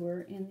small ones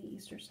were in the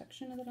Easter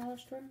section of the dollar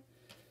store.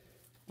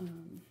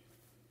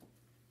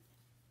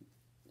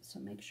 So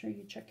make sure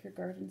you check your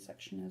garden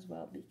section as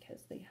well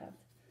because they have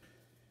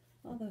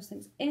all those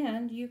things.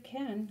 And you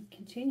can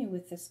continue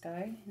with this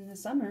guy in the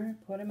summer,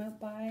 put him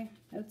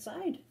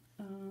outside.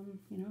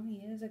 You know,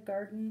 he is a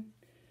garden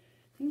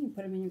thing. You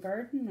put him in your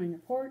garden, on your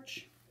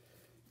porch.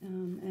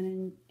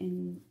 And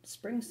in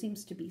spring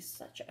seems to be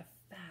such a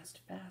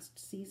fast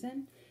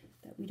season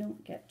that we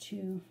don't get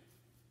to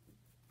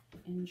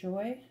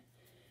enjoy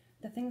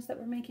the things that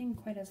we're making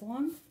quite as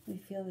long. We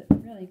feel that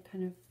it really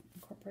kind of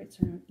incorporates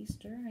around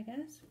Easter, I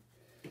guess.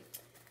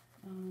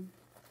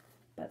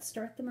 But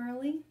start them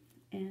early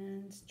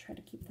and try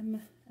to keep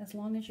them as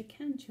long as you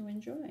can to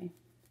enjoy.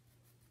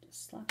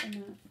 Just slapping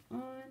that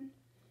on.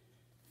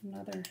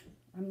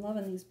 I'm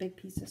loving these big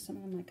pieces. Some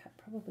of them I cut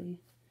probably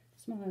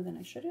smaller than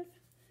I should have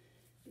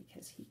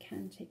because he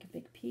can take a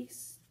big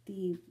piece.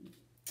 The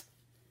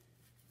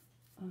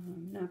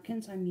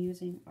napkins I'm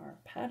using are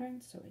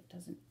patterned, so it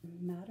doesn't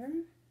matter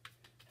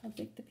how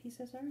big the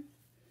pieces are.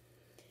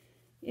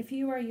 If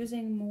you are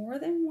using more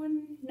than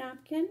one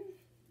napkin,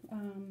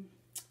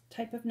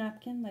 type of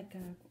napkin, like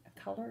a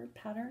color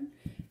pattern,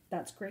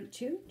 that's great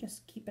too.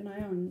 Just keep an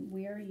eye on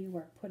where you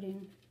are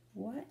putting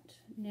what.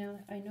 Now,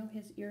 I know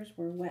his ears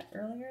were wet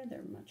earlier.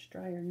 They're much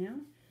drier now,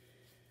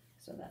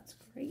 so that's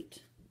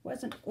great.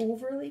 Wasn't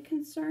overly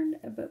concerned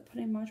about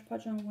putting Mod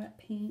Podge on wet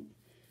paint.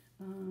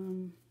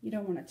 You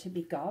don't want it to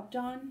be gobbed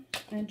on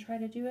and try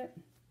to do it,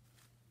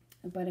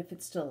 but if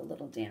it's still a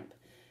little damp,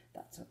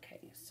 that's okay.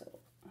 So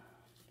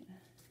I'm gonna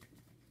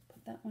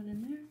that one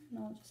in there, and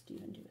I'll just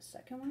even do a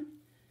second one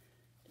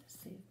to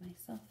save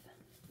myself,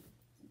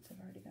 since I've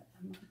already got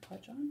the Mod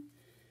Podge on.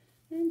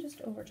 And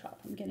just over top,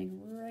 I'm getting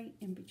right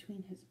in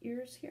between his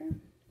ears here,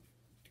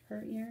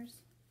 her ears,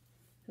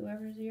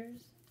 whoever's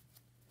ears.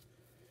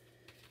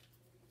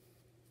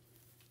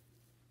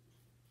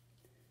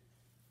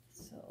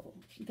 So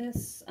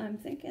this, I'm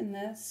thinking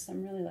this,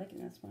 I'm really liking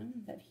this one,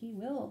 that he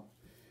will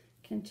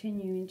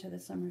continue into the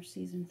summer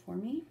season for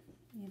me,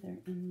 either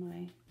in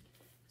my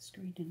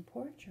screened-in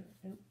porch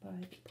or out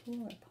by the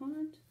pool or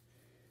pond.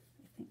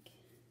 I think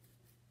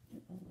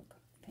it will look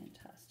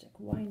fantastic.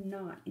 Why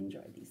not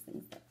enjoy these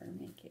things that we're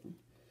making?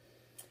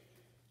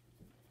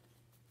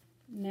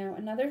 Now,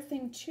 another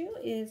thing too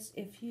is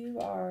if you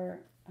are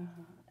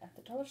at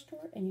the dollar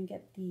store and you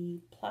get the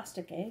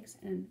plastic eggs,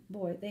 and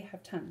boy, they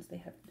have tons. They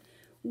have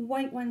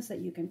white ones that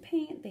you can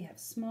paint, they have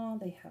small,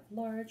 they have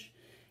large.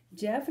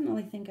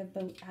 Definitely think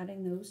about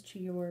adding those to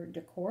your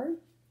decor.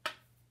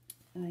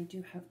 I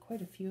do have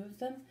quite a few of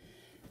them,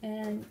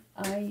 and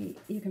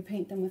you can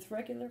paint them with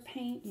regular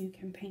paint, you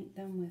can paint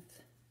them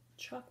with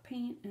chalk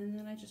paint, and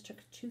then I just took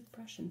a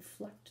toothbrush and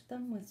flecked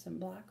them with some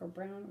black or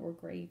brown or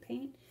gray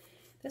paint.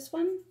 This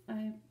one,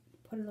 I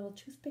put a little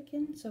toothpick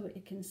in so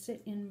it can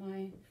sit in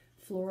my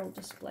floral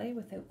display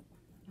without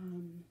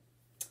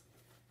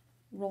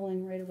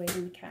rolling right away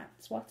when the cat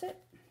swats it.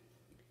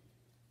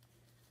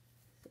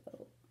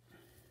 So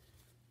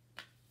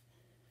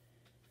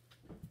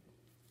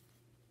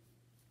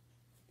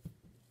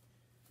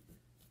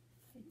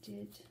I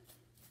did.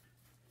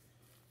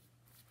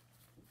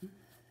 We're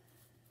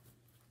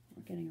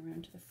getting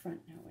around to the front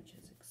now, which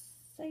is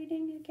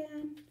exciting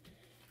again.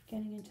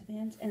 Getting into the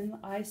ends, and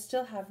I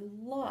still have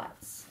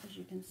lots, as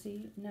you can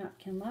see,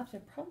 napkin left. I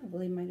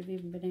probably might have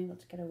even been able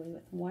to get away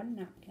with one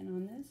napkin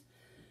on this,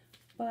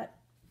 but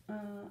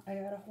I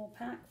got a whole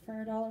pack for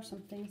 $1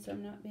 something, so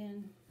I'm not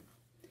being,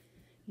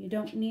 you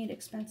don't need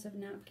expensive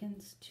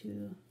napkins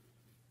to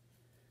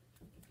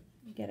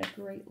get a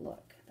great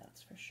look,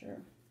 that's for sure.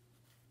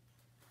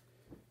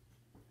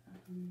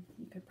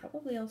 You could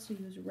probably also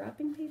use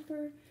wrapping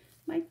paper,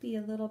 might be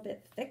a little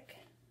bit thick.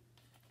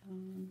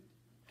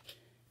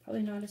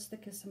 Probably not as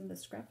thick as some of the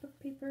scrapbook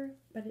paper,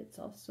 but it's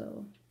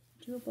also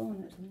doable,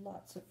 and there's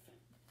lots of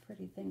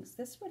pretty things.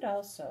 This would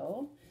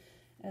also,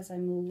 as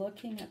I'm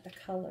looking at the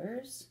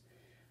colors,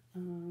 a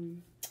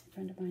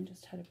friend of mine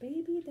just had a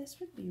baby. This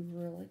would be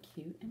really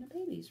cute in a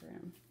baby's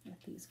room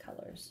with these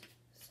colors.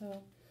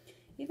 So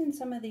even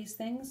some of these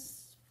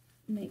things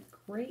make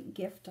great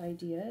gift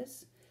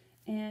ideas,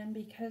 and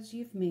because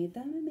you've made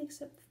them, it makes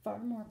it far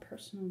more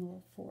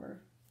personal for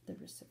the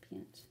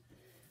recipient.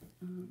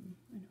 I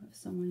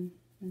know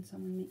when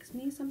someone makes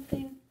me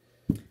something,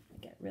 I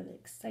get really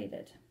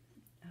excited.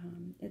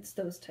 It's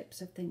those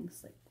types of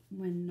things, like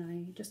when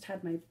I just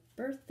had my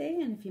birthday,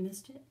 and if you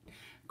missed it,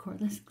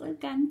 cordless glue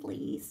gun,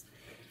 please.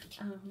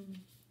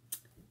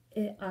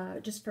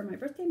 Just for my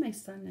birthday, my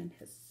son and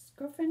his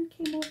girlfriend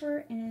came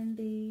over, and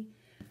they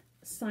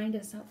signed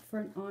us up for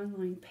an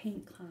online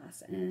paint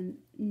class. And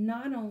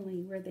not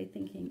only were they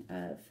thinking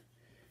of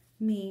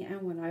me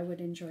and what I would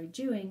enjoy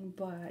doing,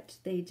 but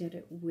they did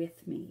it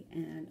with me,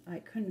 and I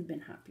couldn't have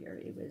been happier.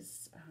 It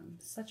was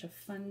such a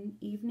fun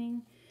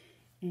evening,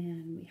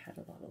 and we had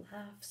a lot of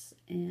laughs,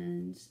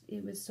 and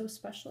it was so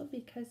special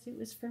because it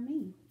was for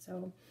me.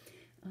 So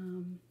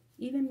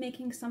even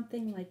making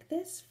something like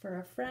this for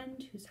a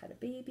friend who's had a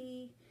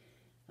baby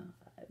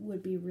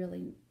would be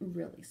really,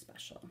 really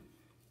special.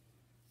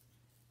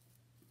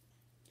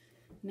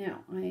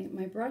 Now,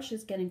 my brush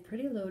is getting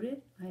pretty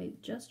loaded. I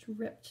just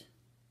ripped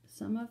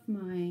some of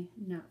my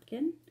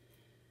napkin.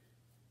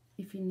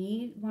 If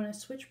you want to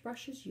switch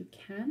brushes, you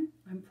can.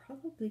 I'm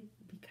probably,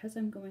 because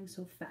I'm going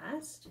so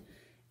fast,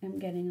 I'm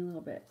getting a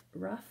little bit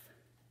rough.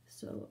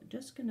 So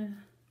just gonna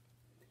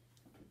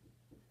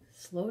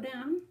slow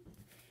down.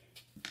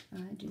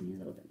 I do need a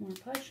little bit more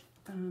push.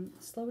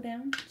 Slow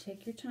down,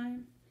 take your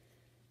time,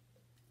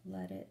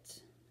 let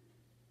it.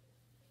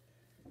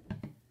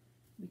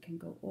 We can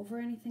go over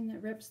anything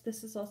that rips.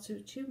 This is also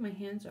too, my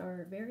hands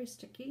are very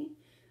sticky.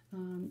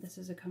 This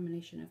is a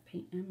combination of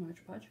paint and Mod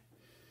Podge.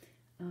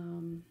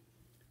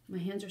 My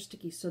hands are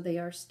sticky, so they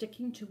are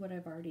sticking to what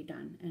I've already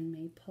done and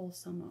may pull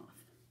some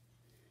off.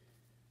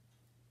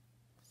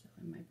 So,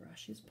 and my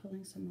brush is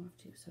pulling some off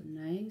too. So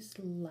nice,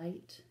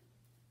 light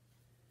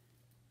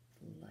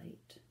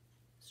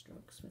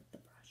strokes with the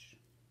brush.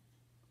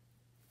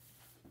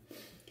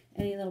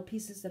 Any little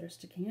pieces that are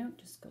sticking out,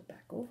 just go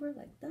back over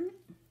like that.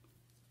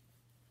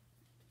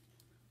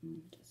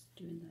 I'm just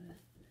doing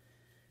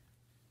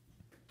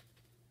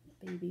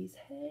the baby's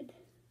head,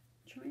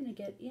 trying to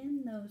get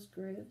in those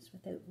grooves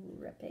without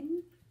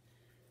ripping.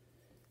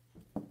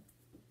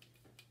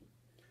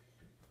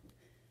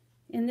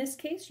 In this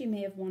case, you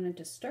may have wanted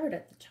to start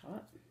at the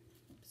top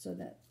so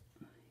that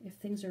if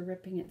things are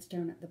ripping, it's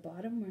down at the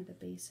bottom where the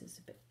base is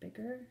a bit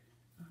bigger.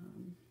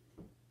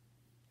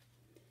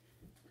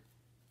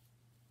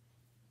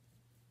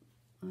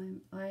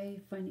 I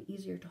find it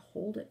easier to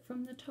hold it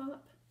from the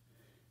top,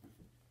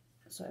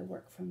 so I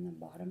work from the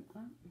bottom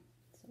up.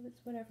 So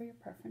it's whatever your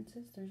preference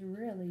is. There's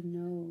really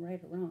no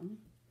right or wrong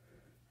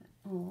at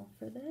all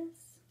for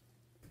this.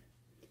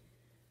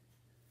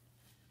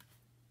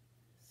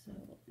 So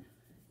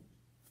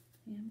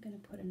yeah, I'm going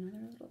to put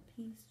another little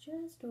piece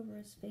just over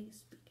his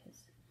face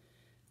because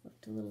it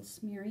looked a little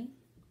smeary.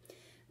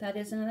 That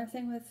is another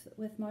thing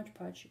with Mod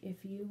Podge.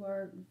 If you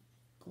are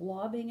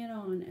globbing it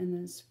on and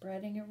then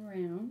spreading it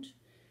around,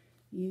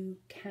 you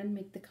can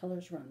make the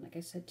colors run. Like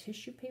I said,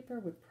 tissue paper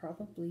would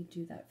probably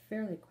do that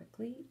fairly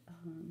quickly.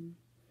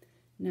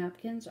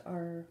 Napkins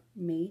are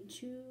made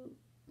to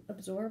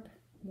absorb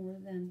more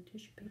than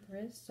tissue paper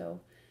is,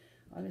 so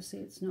obviously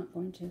it's not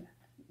going to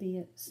be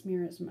a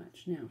smear as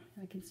much. Now,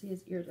 I can see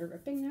his ears are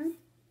ripping there,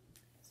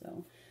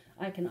 so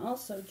I can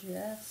also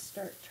just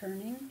start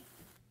turning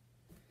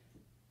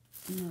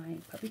my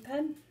puppy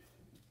pad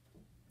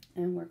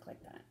and work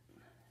like that.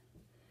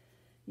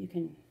 You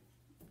can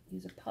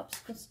use a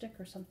popsicle stick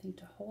or something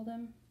to hold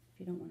him if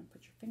you don't want to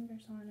put your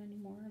fingers on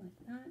anymore,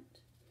 like that.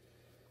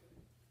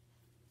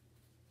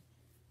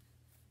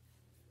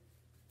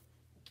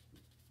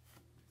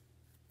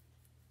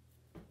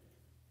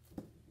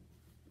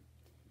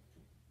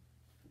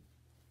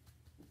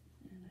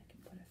 And I can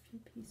put a few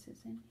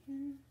pieces in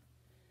here.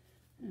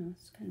 I know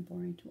it's kind of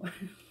boring to watch.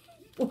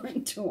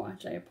 Boring to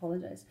watch. I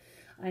apologize.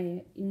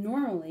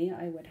 Normally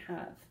I would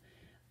have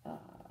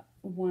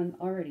one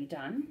already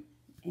done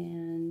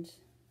and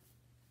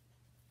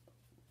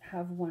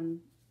have one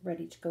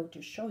ready to go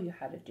to show you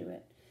how to do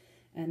it,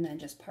 and then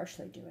just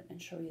partially do it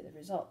and show you the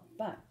result.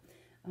 But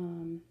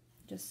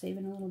just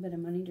saving a little bit of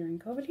money during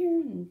COVID here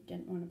and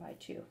didn't want to buy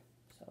two,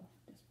 so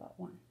just bought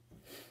one.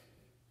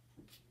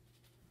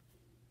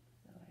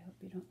 So I hope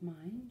you don't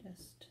mind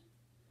just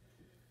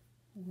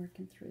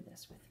working through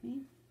this with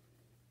me.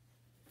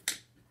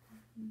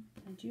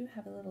 I do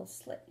have a little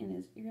slit in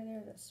his ear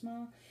there that's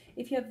small.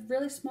 If you have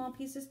really small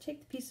pieces, take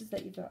the pieces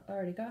that you've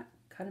already got,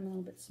 cut them a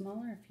little bit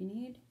smaller if you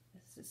need.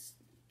 This is,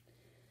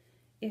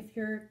 if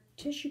your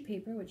tissue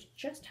paper, which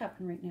just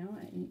happened right now,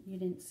 you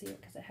didn't see it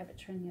because I have it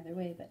turned the other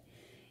way, but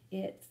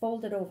it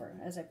folded over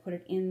as I put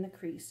it in the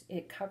crease.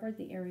 It covered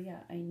the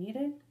area I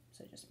needed,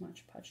 so I just Mod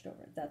Podged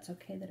over. That's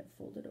okay that it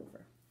folded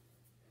over.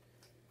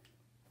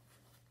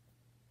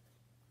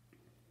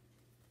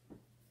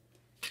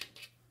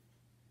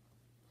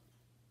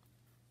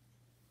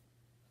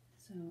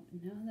 So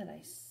now that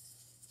I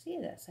see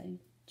this, I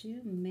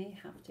may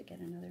have to get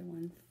another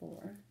one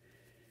for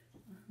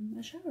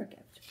a shower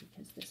gift,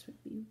 because this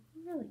would be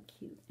really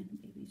cute in a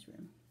baby's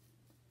room.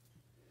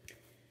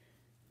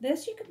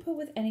 This you can put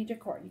with any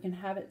decor. You can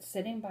have it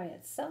sitting by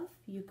itself.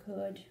 You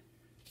could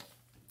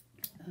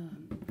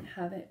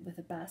have it with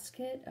a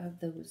basket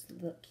of those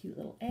cute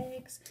little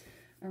eggs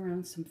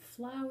around some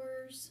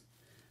flowers.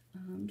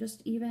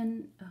 Just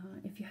even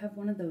if you have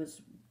one of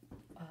those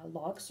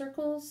log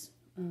circles.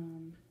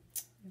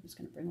 I was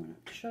going to bring one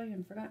up to show you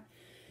and forgot.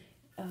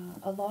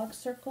 A log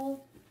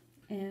circle,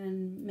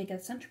 and make a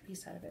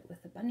centerpiece out of it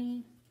with a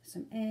bunny,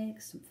 some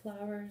eggs, some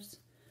flowers,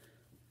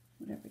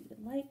 whatever you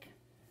like.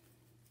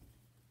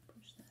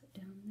 Push that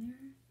down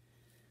there.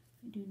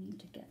 I do need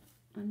to get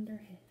under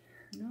her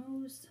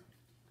nose.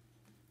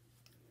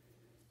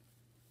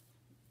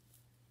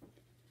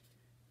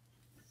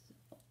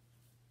 So,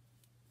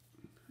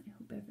 I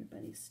hope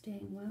everybody's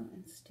staying well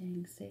and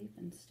staying safe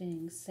and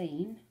staying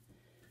sane.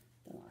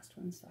 The last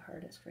one's the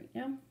hardest right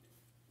now.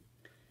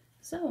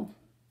 So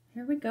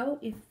here we go.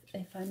 If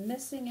I'm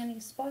missing any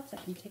spots, I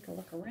can take a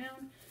look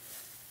around.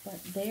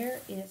 But there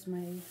is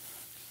my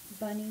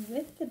bunny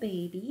with the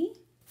baby.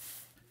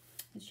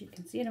 As you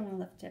can see, I don't want to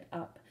lift it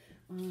up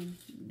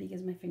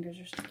because my fingers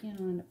are sticky and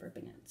I'll end up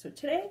burping it. So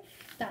today,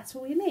 that's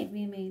what we made.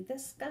 We made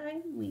this guy.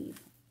 We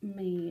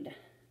made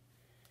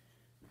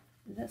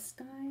this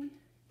guy.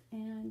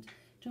 And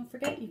don't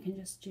forget, you can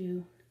just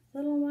do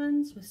little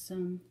ones with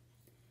some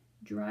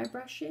dry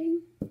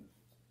brushing.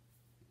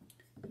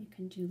 You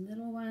can do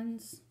little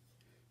ones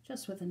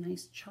just with a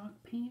nice chalk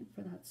paint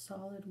for that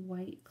solid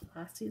white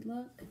classy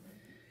look.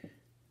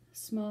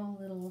 Small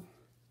little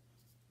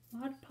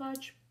Mod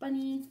Podge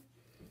bunny.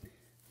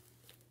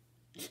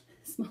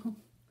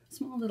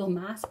 Small little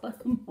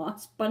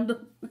moss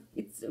bundle.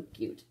 It's so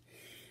cute.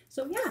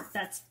 So yeah,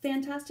 that's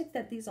fantastic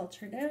that these all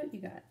turned out.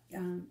 You got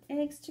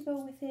eggs to go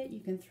with it.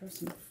 You can throw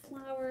some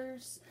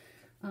flowers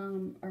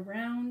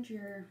around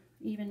your,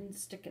 even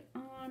stick it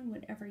on,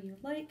 whatever you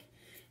like.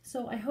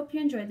 So I hope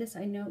you enjoyed this.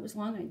 I know it was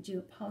long. I do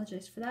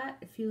apologize for that.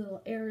 A few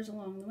little errors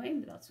along the way,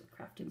 but that's what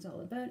crafting's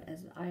all about.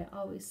 As I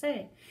always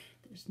say,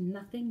 there's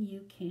nothing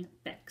you can't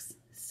fix.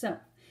 So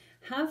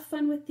have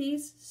fun with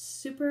these.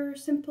 Super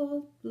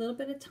simple, a little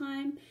bit of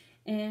time,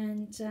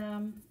 and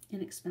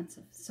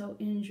inexpensive. So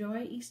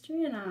enjoy Easter,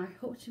 and I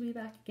hope to be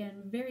back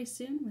again very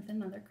soon with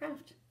another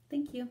craft.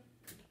 Thank you.